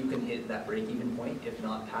sure you can hit that break-even point, if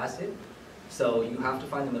not pass it. So you have to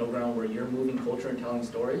find the middle ground where you're moving culture and telling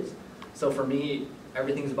stories. So for me,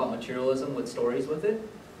 everything's about materialism with stories with it.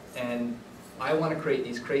 And I want to create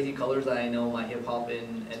these crazy colors that I know my hip-hop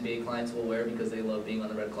and NBA clients will wear because they love being on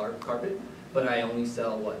the red carpet. But I only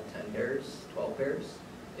sell, 10 pairs, 12 pairs?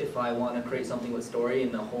 If I want to create something with story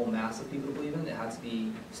and the whole mass of people to believe in, it has to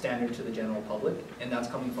be standard to the general public, and that's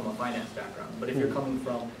coming from a finance background. But if you're coming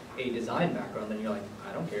from a design background, then you're like,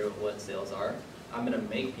 I don't care what sales are, I'm going to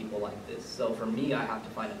make people like this. So for me, I have to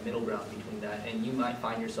find a middle ground between that, and you might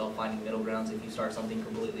find yourself finding middle grounds if you start something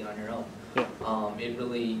completely on your own.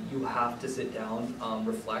 You have to sit down,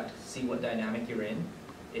 reflect, see what dynamic you're in.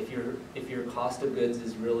 If your cost of goods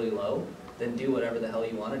is really low, then do whatever the hell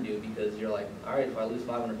you want to do, because you're like, all right, if I lose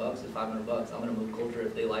 $500, it's $500. I'm going to move culture.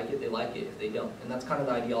 If they like it, they like it. If they don't, and that's kind of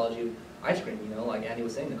the ideology of ice cream. Like Andy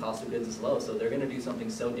was saying, the cost of goods is low, so they're going to do something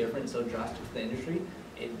so different, so drastic to the industry.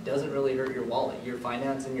 It doesn't really hurt your wallet. Your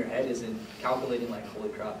finance in your head isn't calculating like, holy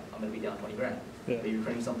crap, I'm going to be down 20 grand. Yeah. But you're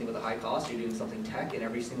creating something with a high cost. You're doing something tech, and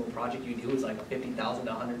every single project you do is like a 50,000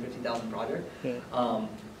 to 150,000 project. Yeah.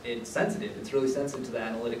 It's sensitive. It's really sensitive to the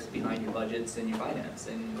analytics behind your budgets and your finance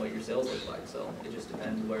and what your sales look like. So it just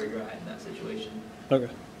depends where you're at in that situation.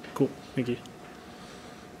 Okay, cool. Thank you.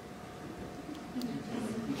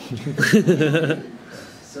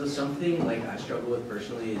 So something like I struggle with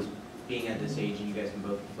personally is being at this age, and you guys can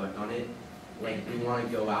both reflect on it. Like we want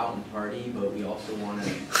to go out and party, but we also want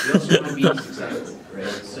to be successful, right?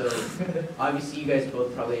 So obviously you guys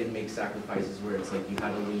both probably had to make sacrifices where it's like you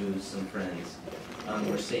had to lose some friends,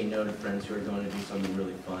 or say no to friends who are going to do something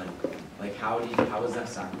really fun. Like how was that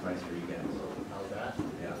sacrifice for you guys? How's that?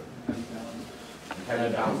 Yeah. How do you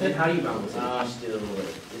balance it? How do you balance it? Are you still,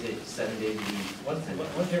 is it 7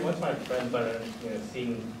 Once my friends started,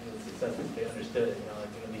 seeing the success that they understood,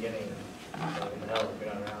 like in the beginning, in the hell, if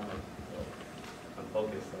you're not around, like, I'm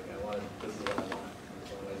focused. Like this is what I want.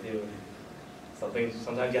 This is what I want to do.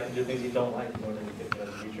 Sometimes you have to do things you don't like in order to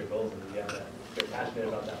reach your goals. And if you're passionate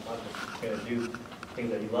about that project, you're gonna do things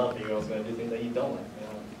that you love, but you're also gonna do things that you don't like.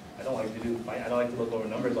 I don't like to look over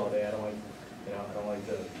numbers all day. I don't like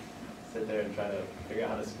to sit there and try to figure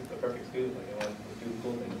out how to scoop the perfect scoop. Like I want to do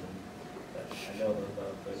cool things. And I know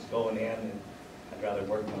the goal in the end, and I'd rather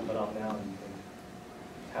work my butt off now and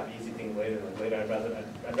have easy things later. Like later,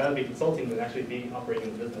 I'd rather be consulting than actually be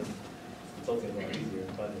operating the business. Consulting is a lot easier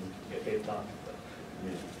and fun and get paid top.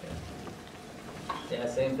 Yeah,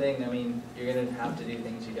 same thing. I mean, you're gonna have to do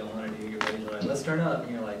things you don't want to do. Your buddies are like, let's turn up,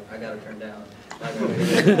 and you're like, I gotta turn down. You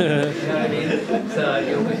know what I mean? So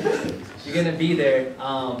you're gonna be there,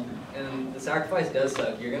 and the sacrifice does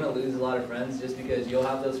suck. You're gonna lose a lot of friends just because you'll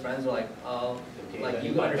have those friends who are like, oh, like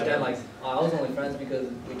you understand, like, oh, I was only friends because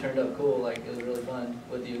we turned up cool, like it was really fun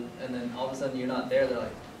with you, and then all of a sudden you're not there. They're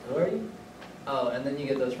like, who are you? Oh, and then you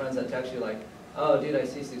get those friends that text you like, oh, dude, I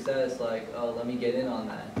see success. Like, oh, let me get in on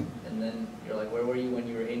that. And then you're like, where were you when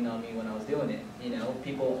you were hating on me when I was doing it?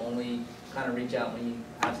 People only kind of reach out when you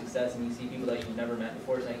have success and you see people that you've never met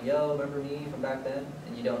before saying, yo, remember me from back then?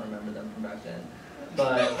 And you don't remember them from back then.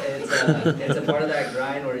 But it's a part of that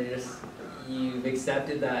grind where you've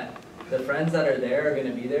accepted that the friends that are there are going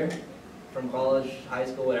to be there from college, high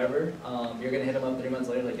school, whatever. You're going to hit them up 3 months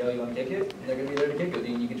later like, yo, you want to kick it? And they're going to be there to kick it with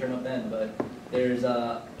you, and you can turn up then. But there's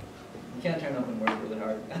you can't turn up and work really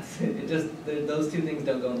hard. Those two things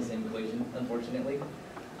don't go in the same equation, unfortunately.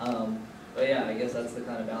 But yeah, I guess that's the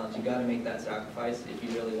kind of balance. You got to make that sacrifice if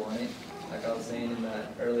you really want it. Like I was saying in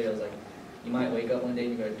that earlier, I was like, you might wake up one day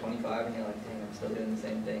and you're 25 and you're like, dang, I'm still doing the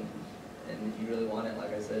same thing. And if you really want it,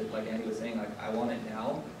 like I said, like Andy was saying, like I want it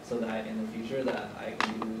now so that in the future that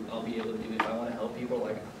I'll be able to do. If I want to help people,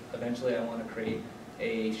 like eventually I want to create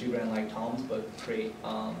a shoe brand like Tom's, but create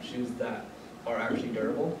shoes that are actually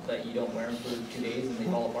durable, that you don't wear them for 2 days and they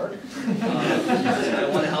fall apart. I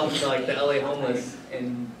want to help like the LA homeless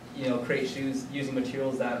and create shoes using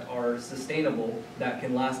materials that are sustainable, that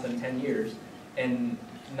can last them 10 years, and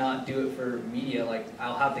not do it for media. Like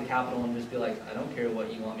I'll have the capital and just be like, I don't care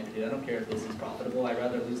what you want me to do. I don't care if this is profitable. I'd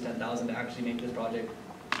rather lose 10,000 to actually make this project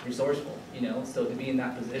resourceful. So to be in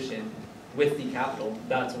that position with the capital,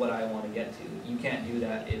 that's what I want to get to. You can't do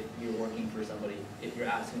that if you're working for somebody, if you're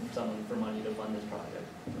asking for someone for money to fund this project.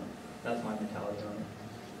 So that's my mentality on it.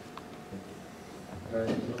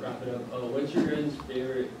 Alright, to wrap it up. What's your guys'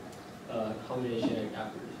 favorite combination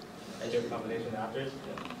after? Favorite combination after? Yeah.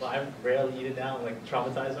 Well, I rarely eat it now. I'm like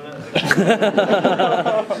traumatized from it.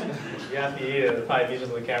 You ask me to eat it, it'll probably be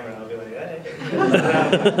just on the camera, and I'll be like, hey.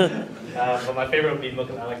 But my favorite would be milk.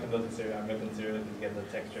 I like the milk and cereal. I'm milk and cereal because you get the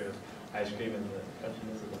texture of ice cream and the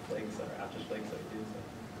crunchiness of the flakes or after flakes that we do.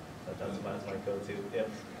 So that's my go-to. Yep.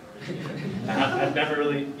 I've never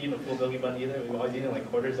really eaten a full milky bun either. We've always eaten like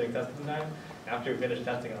quarters during testing time. After we finished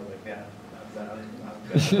testing, I was like, yeah,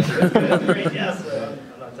 I'm great. Yes,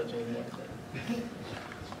 I'm not touching anymore.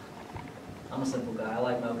 I'm a simple guy. I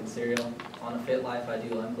like milk and cereal. On a fit life, I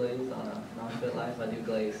do unglaze. On a non-fit life, I do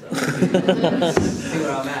glaze. So see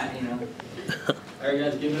where I'm at, All right,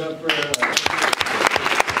 guys, give it up for.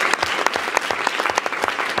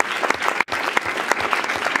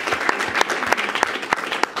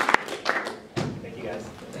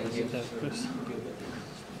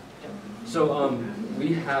 So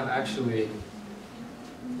we have actually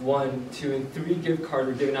 1, 2, and 3 gift cards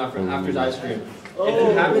we're giving out from After's Ice Cream. If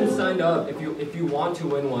you haven't signed up, if you want to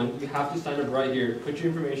win one, you have to sign up right here. Put your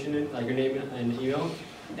information in, like your name and email,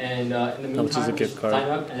 and in the meantime, just sign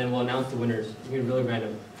up, and then we'll announce the winners. It's gonna be really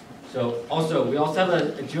random. So we also have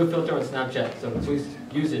a geo filter on Snapchat, so please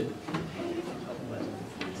use it.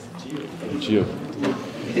 Geo.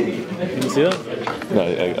 Can you see that? No,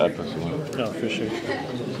 I personally. No, for sure.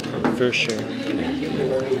 For sure.